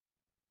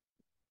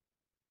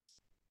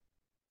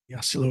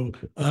 Yes, hello.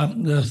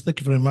 Thank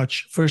you very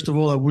much. First of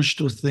all, I wish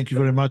to thank you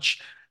very much,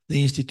 the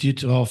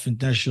Institute of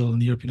International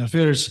and European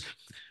Affairs.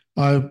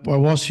 I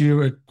was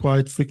here a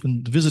quite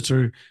frequent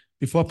visitor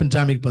before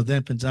pandemic, but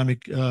then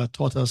pandemic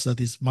taught us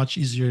that it's much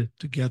easier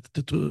to get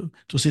to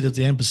sit at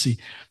the embassy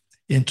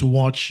and to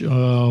watch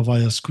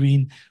via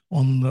screen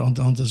on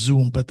the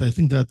Zoom. But I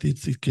think that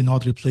it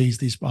cannot replace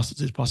this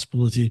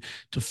possibility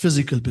to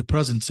physically be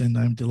present. And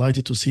I'm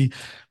delighted to see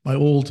my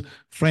old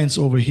friends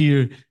over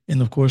here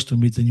and of course to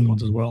meet the new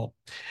ones as well.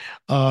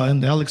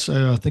 And Alex,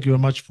 thank you very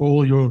much for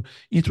all your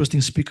interesting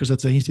speakers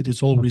that the Institute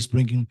is always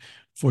bringing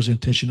for the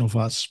attention of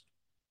us.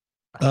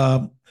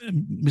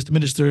 Mr.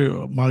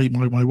 Minister,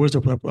 my words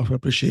of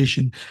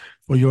appreciation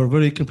for your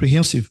very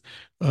comprehensive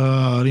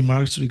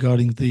remarks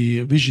regarding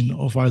the vision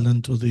of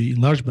Ireland to the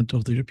enlargement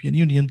of the European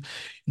Union.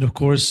 And of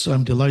course,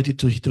 I'm delighted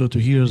to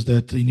hear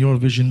that in your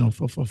vision of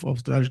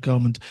the Irish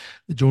government,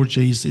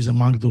 Georgia is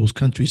among those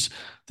countries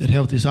that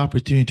have this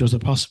opportunity or the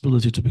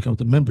possibility to become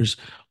the members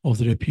of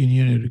the European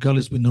Union.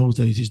 Regardless, we know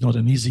that it is not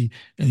an easy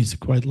and it's a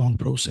quite long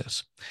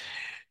process.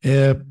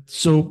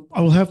 So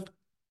I will have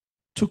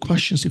two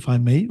questions, if I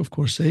may, of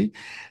course, say.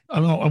 I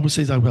would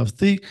say that I will have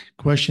three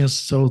questions,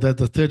 so that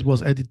the third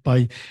was added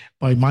by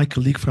my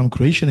colleague from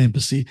Croatian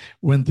embassy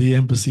when the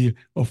embassy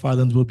of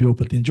Ireland will be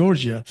opened in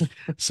Georgia,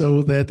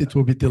 so that it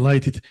will be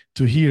delighted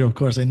to hear. Of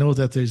course, I know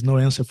that there is no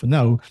answer for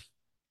now,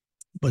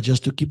 but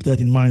just to keep that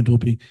in mind will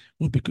be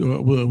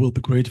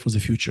great for the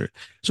future.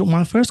 So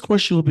my first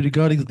question will be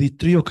regarding the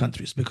trio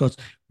countries, because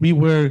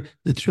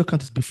the trio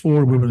countries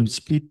before we were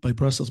split by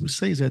Brussels. We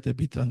say that a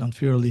bit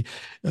unfairly.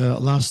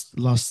 Last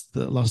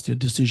year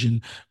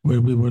decision where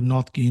we were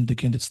not gained the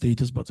candidate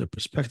status, but the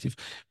perspective.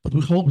 But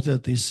we hope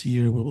that this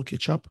year we will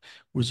catch up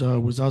with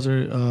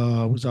other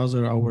I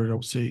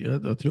would say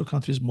the trio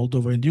countries,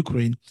 Moldova and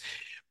Ukraine.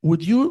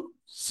 Would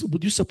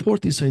you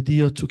support this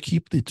idea to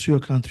keep the trio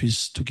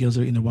countries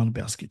together in one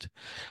basket?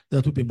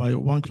 That would be my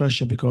one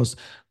question, because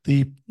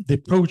the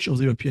approach of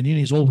the European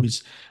Union is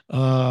always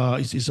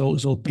is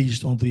all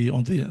based on the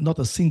not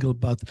a single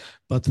but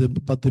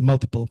the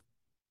multiple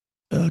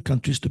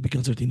countries to be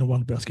considered in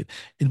one basket.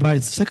 And my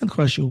second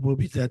question will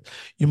be that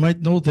you might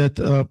know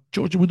that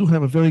Georgia, we do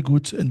have a very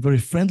good and very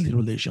friendly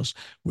relations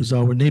with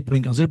our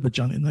neighboring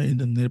Azerbaijan and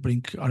the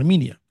neighboring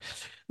Armenia.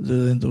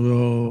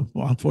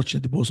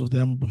 Unfortunately, both of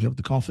them have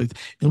the conflict,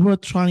 and we're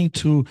trying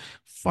to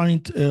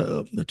find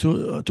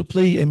to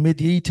play a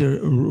mediator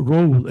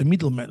role, a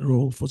middleman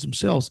role for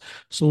themselves,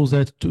 so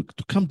that to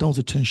calm down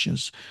the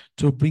tensions,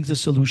 to bring the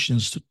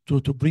solutions,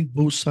 to bring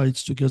both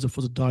sides together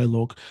for the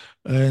dialogue,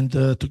 and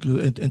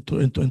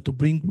to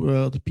bring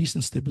the peace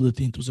and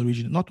stability into the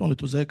region, not only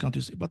to their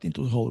countries but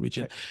into the whole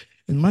region.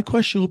 And my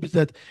question will be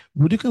that,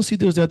 would you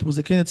consider that with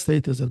the candidate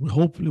status that we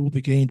hopefully will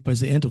be gained by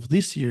the end of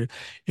this year,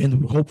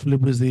 and hopefully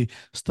with the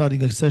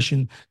starting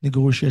accession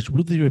negotiation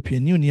with the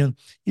European Union,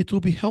 it will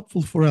be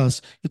helpful for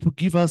us. It will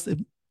give us a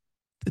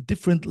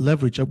different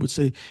leverage, I would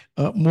say,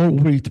 more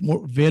weight,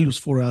 more values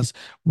for us,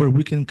 where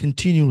we can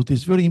continue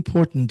this very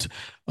important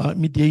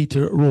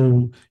mediator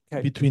role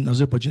between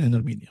Azerbaijan and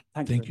Armenia.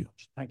 Thank you.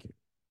 Thank you.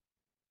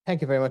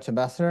 Thank you very much,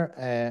 Ambassador.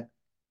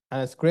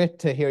 And it's great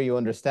to hear you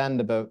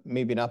understand about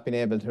maybe not being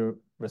able to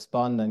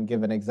respond and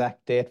give an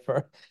exact date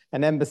for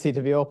an embassy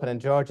to be open in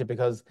Georgia,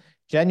 because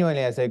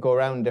genuinely, as I go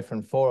around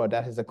different fora,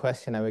 that is a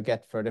question I would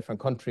get for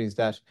different countries,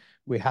 that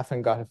we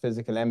haven't got a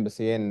physical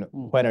embassy in.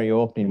 When are you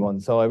opening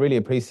one? So I really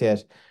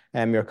appreciate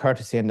your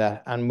courtesy in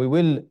that. And we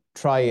will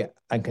try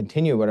and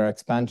continue with our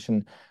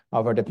expansion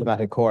of our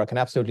diplomatic corps. I can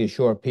absolutely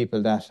assure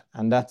people that,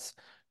 and that's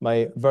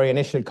my very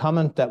initial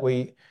comment, that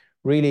we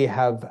really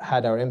have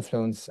had our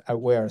influence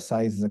outweigh our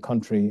size as a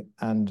country,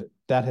 and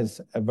that is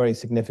a very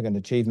significant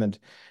achievement.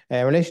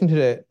 In relation to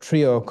the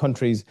trio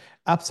countries,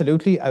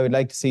 absolutely, I would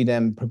like to see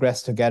them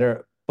progress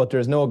together, but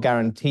there's no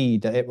guarantee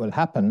that it will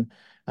happen.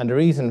 And the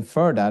reason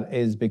for that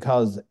is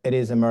because it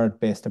is a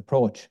merit-based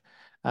approach.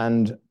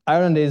 And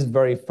Ireland is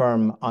very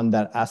firm on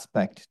that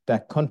aspect,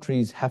 that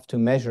countries have to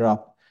measure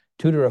up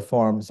to the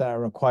reforms that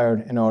are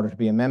required in order to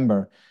be a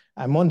member.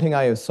 And one thing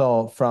I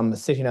saw from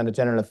sitting on the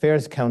General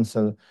Affairs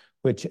Council,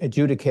 which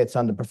adjudicates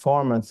on the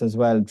performance as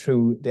well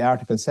through the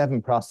Article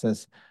 7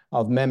 process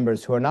of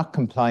members who are not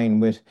complying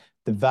with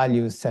the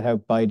values set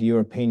out by the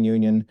European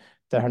Union,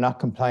 that are not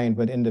compliant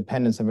with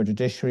independence of our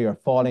judiciary, or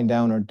falling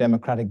down, or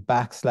democratic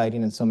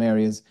backsliding in some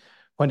areas.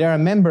 When they're a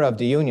member of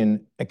the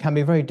Union, it can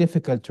be very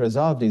difficult to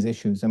resolve these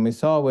issues. And we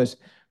saw with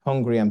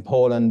Hungary and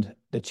Poland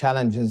the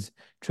challenges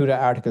through the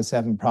Article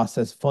 7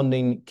 process,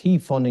 key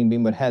funding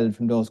being withheld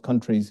from those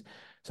countries.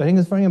 So I think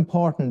it's very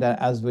important that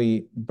as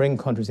we bring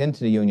countries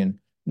into the Union,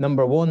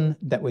 number one,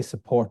 that we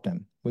support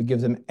them. We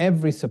give them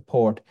every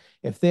support.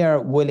 If they are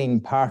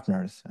willing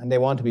partners and they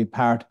want to be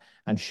part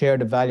and share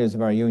the values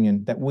of our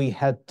union, that we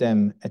help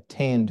them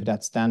attain to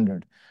that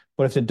standard.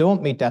 But if they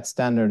don't meet that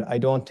standard, I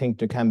don't think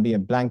there can be a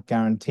blank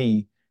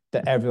guarantee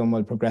that everyone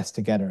will progress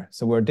together.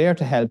 So we're there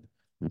to help.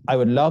 I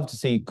would love to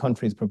see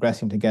countries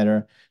progressing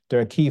together. They're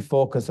a key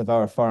focus of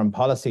our foreign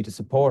policy to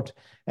support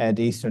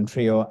the Eastern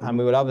Trio, and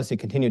we will obviously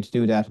continue to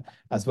do that,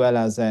 as well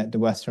as the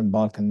Western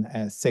Balkan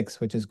Six,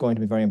 which is going to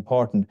be very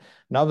important.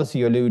 And obviously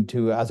you allude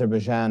to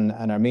Azerbaijan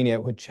and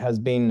Armenia, which has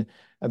been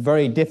a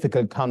very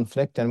difficult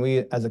conflict, and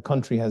we as a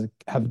country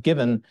have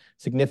given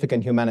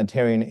significant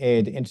humanitarian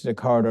aid into the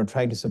corridor,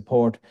 trying to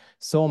support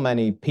so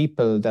many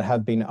people that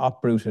have been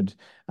uprooted.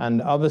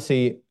 And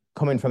obviously,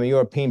 coming from a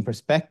European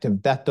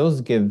perspective, that does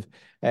give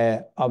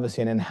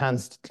obviously an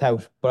enhanced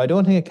clout. But I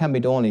don't think it can be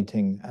the only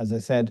thing. As I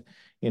said,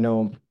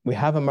 we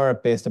have a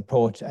merit-based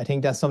approach. I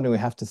think that's something we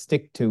have to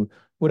stick to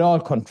with all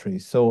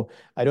countries. So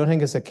I don't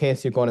think it's a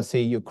case you're going to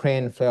see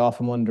Ukraine fly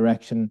off in one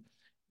direction,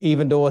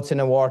 even though it's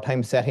in a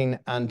wartime setting.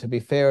 And to be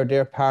fair,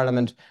 their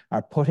parliament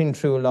are putting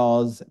through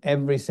laws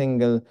every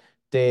single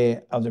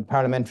day of the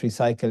parliamentary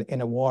cycle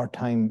in a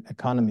wartime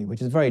economy,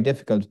 which is very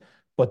difficult,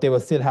 but they will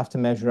still have to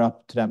measure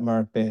up to that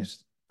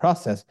merit-based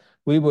process.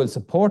 We will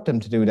support them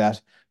to do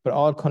that, but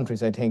all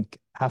countries, I think,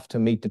 have to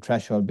meet the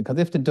threshold, because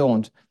if they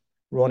don't,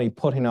 we're only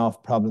putting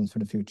off problems for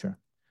the future.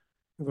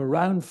 We have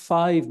around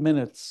 5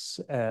 minutes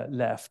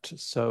left.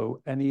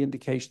 So any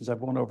indications? I've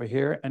one over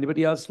here.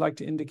 Anybody else like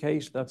to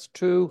indicate? That's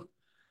 2.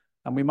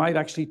 And we might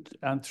actually,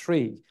 and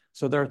 3.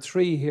 So there are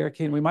 3 here,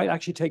 Cian. We might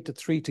actually take the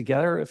 3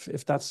 together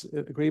if that's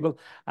agreeable.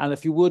 And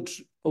if you would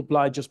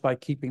oblige us by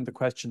keeping the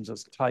questions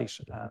as tight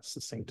and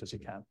succinct as you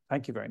can.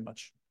 Thank you very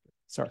much.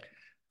 Sir.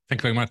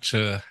 Thank you very much.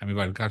 I'm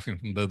Ivan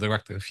Garfin, the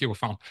director of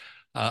Eurofound.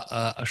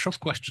 A short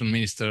question,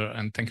 Minister,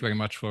 and thank you very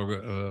much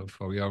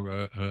for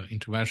your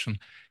intervention.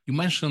 You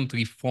mentioned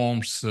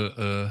reforms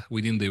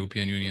within the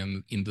European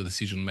Union in the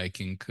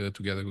decision-making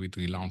together with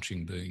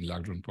relaunching the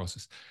enlargement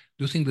process.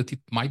 Do you think that it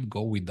might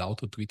go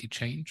without a treaty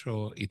change,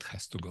 or it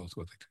has to go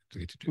through a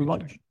treaty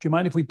change? Do you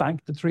mind if we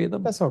bank the 3 of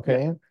them? That's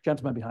okay. Yeah.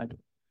 Gentleman behind.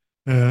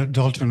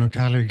 Dalton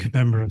O'Callaghan,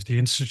 member of the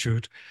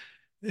Institute.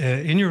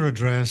 In your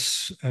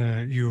address,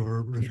 you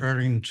were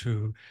referring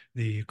to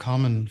the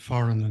common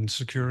foreign and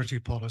security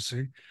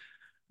policy.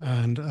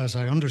 And as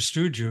I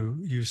understood you,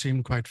 you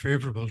seemed quite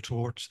favorable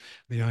towards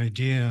the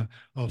idea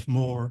of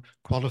more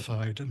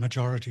qualified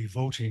majority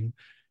voting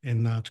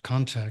in that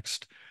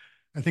context.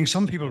 I think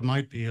some people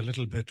might be a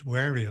little bit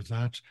wary of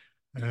that,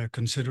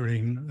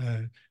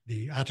 considering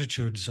the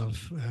attitudes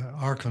of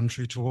our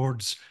country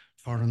towards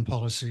foreign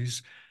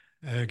policies,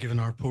 given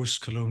our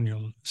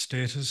post-colonial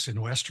status in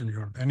Western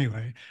Europe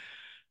anyway.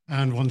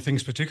 And one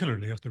thinks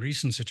particularly of the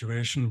recent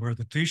situation where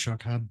the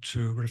Taoiseach had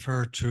to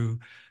refer to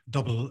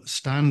double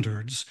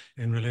standards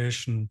in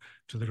relation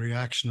to the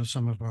reaction of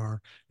some of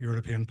our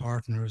European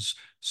partners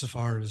so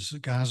far as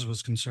gas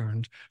was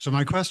concerned. So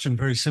my question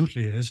very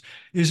simply is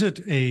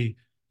it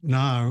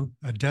now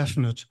a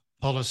definite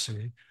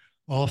policy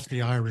of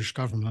the Irish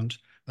government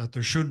that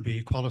there should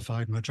be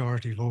qualified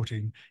majority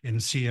voting in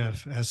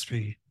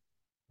CFSP?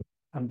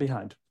 And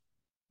behind,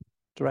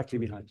 directly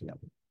behind, yeah.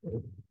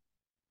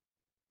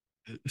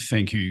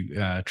 Thank you,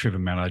 Trevor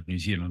Mallard, New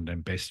Zealand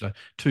Ambassador.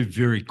 2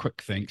 very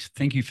quick thanks.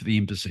 Thank you for the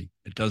embassy.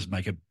 It does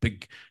make a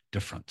big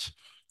difference.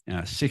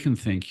 Second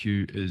thank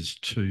you is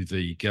to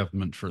the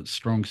government for its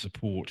strong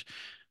support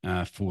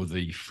for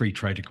the free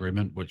trade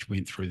agreement, which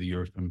went through the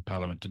European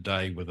Parliament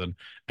today with an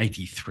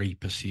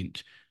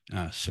 83%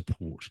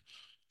 support.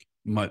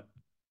 My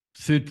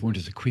third point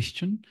is a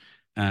question,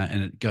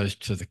 and it goes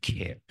to the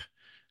cap.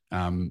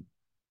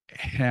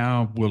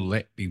 How will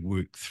that be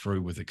worked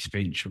through with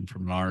expansion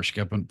from an Irish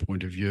government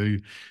point of view?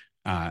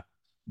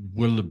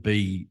 Will there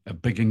be a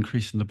big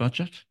increase in the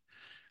budget?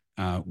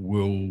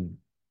 Will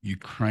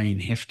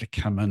Ukraine have to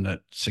come in at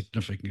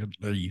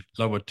significantly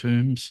lower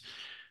terms?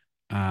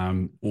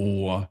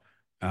 Or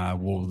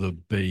will there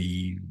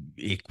be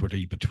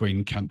equity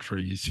between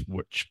countries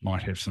which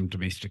might have some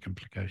domestic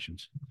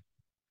implications?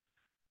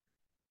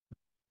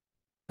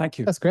 Thank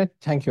you. That's great.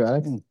 Thank you,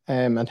 Alex.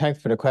 And thanks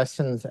for the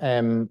questions.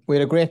 We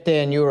had a great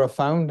day in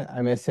Eurofound.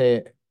 I may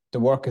say the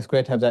work is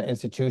great to have that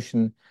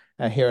institution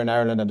here in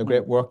Ireland, and the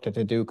great work that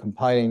they do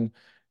compiling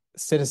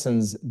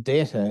citizens'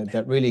 data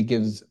that really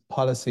gives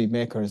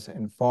policymakers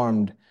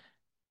informed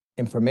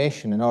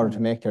information in order to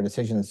make their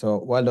decisions. So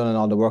well done on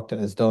all the work that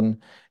is done.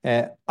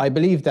 I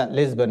believe that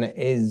Lisbon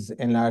is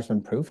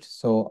enlargement proofed,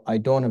 so I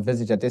don't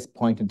envisage at this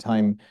point in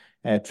time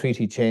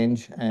treaty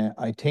change.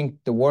 I think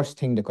the worst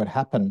thing that could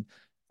happen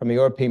from a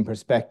European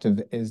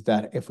perspective is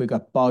that if we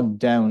got bogged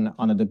down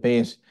on a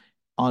debate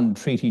on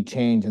treaty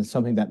change and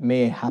something that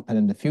may happen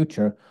in the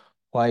future,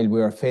 while we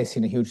are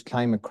facing a huge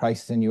climate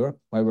crisis in Europe,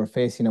 while we're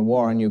facing a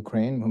war in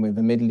Ukraine, when we have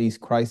a Middle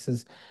East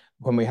crisis,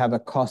 when we have a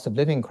cost of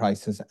living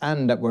crisis,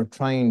 and that we're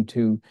trying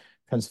to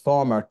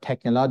transform our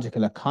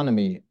technological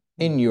economy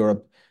in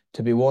Europe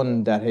to be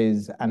one that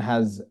is and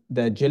has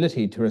the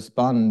agility to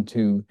respond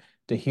to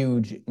the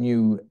huge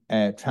new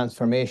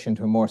transformation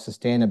to a more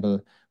sustainable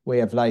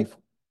way of life.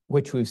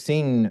 which we've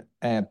seen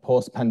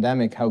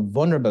post-pandemic, how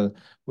vulnerable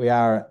we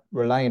are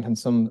reliant on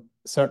some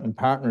certain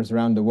partners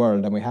around the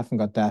world, and we haven't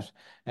got that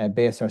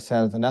base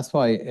ourselves. And that's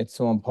why it's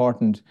so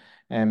important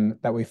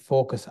that we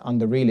focus on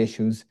the real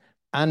issues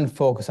and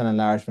focus on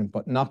enlargement,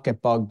 but not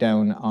get bogged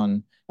down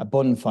on a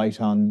bun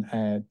fight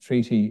on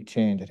treaty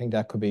change. I think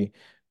that could be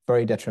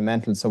very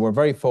detrimental. So we're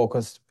very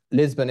focused.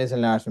 Lisbon is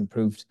enlargement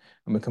proofed,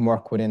 and we can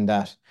work within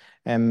that.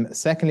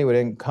 Secondly,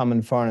 within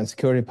common foreign and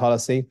security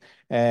policy,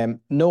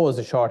 no is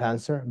the short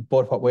answer.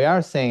 But what we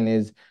are saying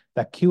is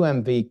that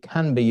QMV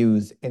can be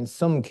used in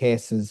some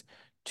cases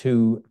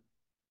to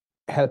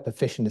help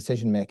efficient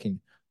decision making.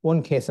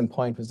 One case in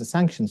point was the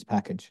sanctions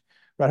package.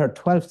 We're at our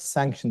 12th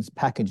sanctions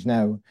package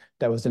now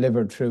that was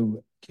delivered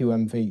through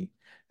QMV.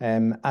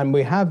 And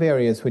we have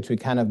areas which we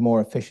can have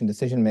more efficient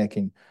decision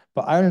making.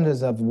 But Ireland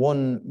is of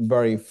one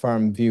very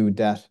firm view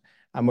that,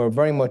 and we're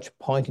very much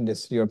pointing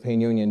this to the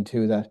European Union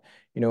too, that,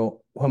 you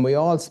know, when we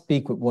all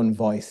speak with one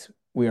voice,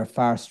 we are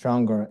far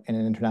stronger in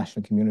an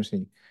international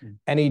community.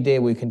 Any day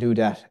we can do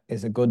that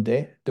is a good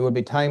day. There will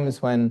be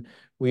times when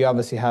we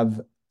obviously have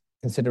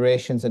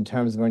considerations in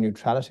terms of our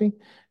neutrality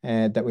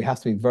that we have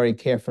to be very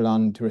careful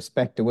on to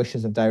respect the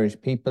wishes of the Irish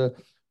people,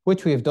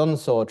 which we have done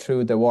so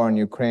through the war in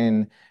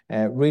Ukraine,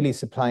 really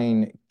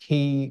supplying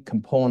key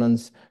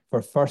components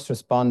for first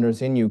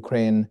responders in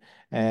Ukraine,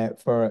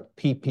 for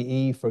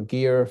PPE, for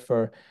gear,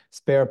 for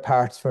spare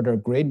parts for their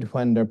grid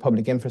when their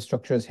public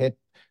infrastructure is hit,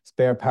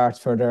 spare parts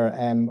for their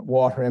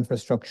water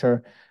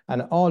infrastructure,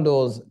 and all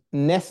those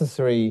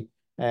necessary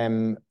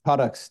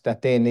products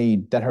that they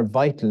need that are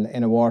vital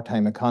in a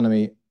wartime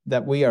economy,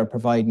 that we are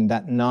providing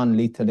that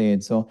non-lethal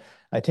aid. So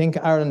I think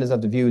Ireland is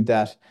of the view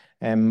that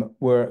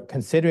we're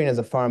considering as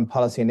a foreign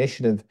policy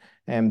initiative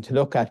to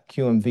look at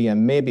QMV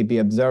and maybe be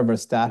observer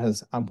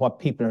status on what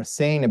people are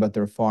saying about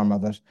the reform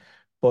of it.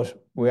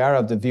 But we are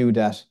of the view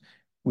that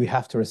we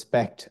have to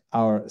respect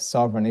our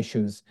sovereign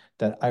issues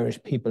that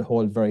Irish people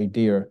hold very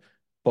dear.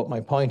 But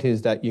my point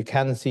is that you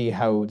can see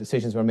how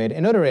decisions were made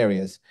in other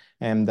areas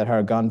that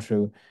are gone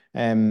through.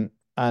 And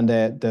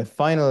the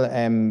final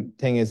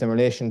thing is in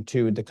relation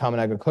to the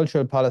common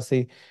agricultural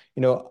policy.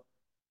 You know,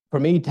 for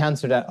me to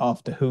answer that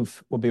off the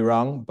hoof would be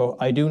wrong, but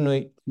I do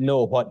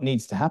know what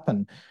needs to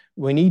happen.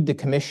 We need the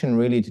Commission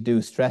really to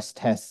do stress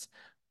tests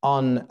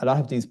on a lot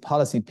of these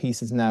policy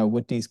pieces now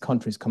with these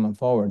countries coming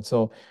forward.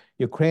 So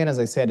Ukraine, as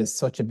I said, is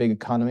such a big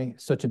economy,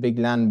 such a big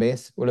land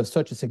base, will have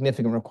such a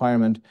significant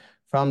requirement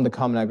from the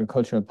common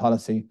agricultural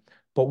policy.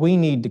 But we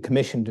need the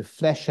Commission to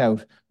flesh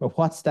out, well,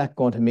 what's that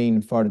going to mean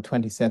for the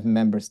 27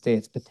 member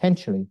states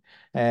potentially?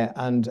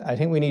 And I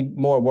think we need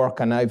more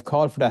work, and I've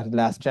called for that at the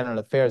last General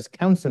Affairs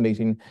Council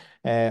meeting.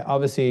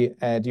 Obviously,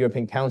 the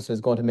European Council is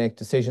going to make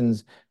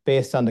decisions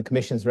based on the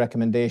Commission's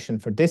recommendation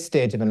for this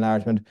stage of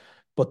enlargement.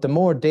 But the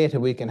more data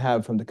we can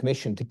have from the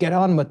Commission to get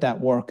on with that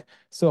work,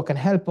 so it can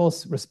help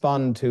us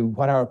respond to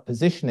what our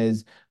position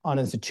is on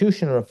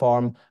institutional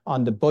reform,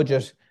 on the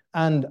budget,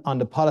 and on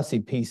the policy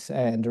piece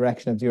and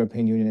direction of the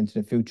European Union into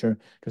the future.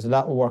 There's a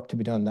lot of work to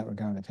be done in that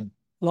regard, I think.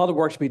 A lot of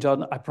work to be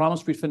done. I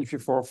promised we'd finish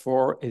before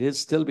 4. It is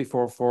still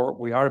before 4.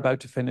 We are about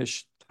to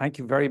finish. Thank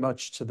you very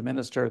much to the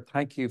Minister.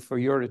 Thank you for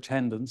your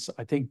attendance.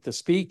 I think the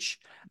speech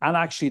and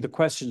actually the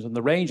questions and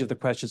the range of the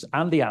questions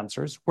and the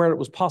answers, where it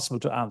was possible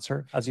to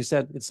answer, as you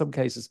said, in some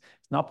cases,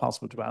 it's not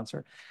possible to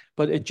answer,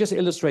 but it just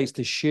illustrates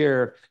the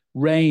sheer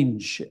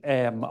range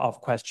of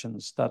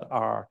questions that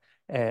are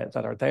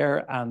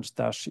there and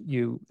that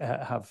you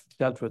have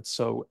dealt with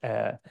so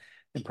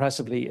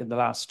impressively in the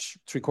last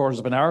 3/4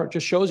 of an hour. It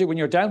just shows you when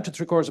you're down to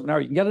 3/4 of an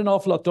hour, you can get an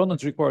awful lot done in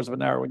 3/4 of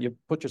an hour when you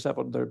put yourself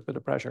under a bit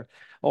of pressure,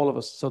 all of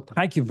us. So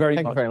thank you very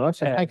much. Thank you very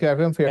much. And thank you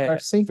everyone for your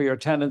courtesy. For your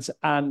attendance.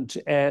 And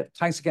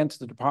thanks again to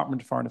the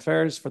Department of Foreign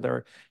Affairs for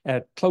their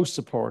close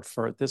support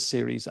for this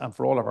series and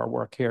for all of our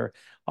work here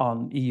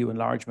on EU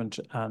enlargement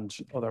and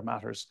other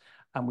matters.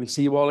 And we'll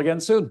see you all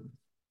again soon.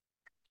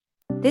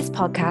 This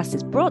podcast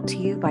is brought to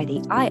you by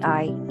the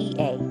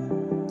IIEA,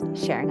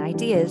 sharing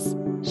ideas,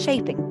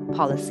 shaping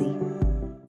policy.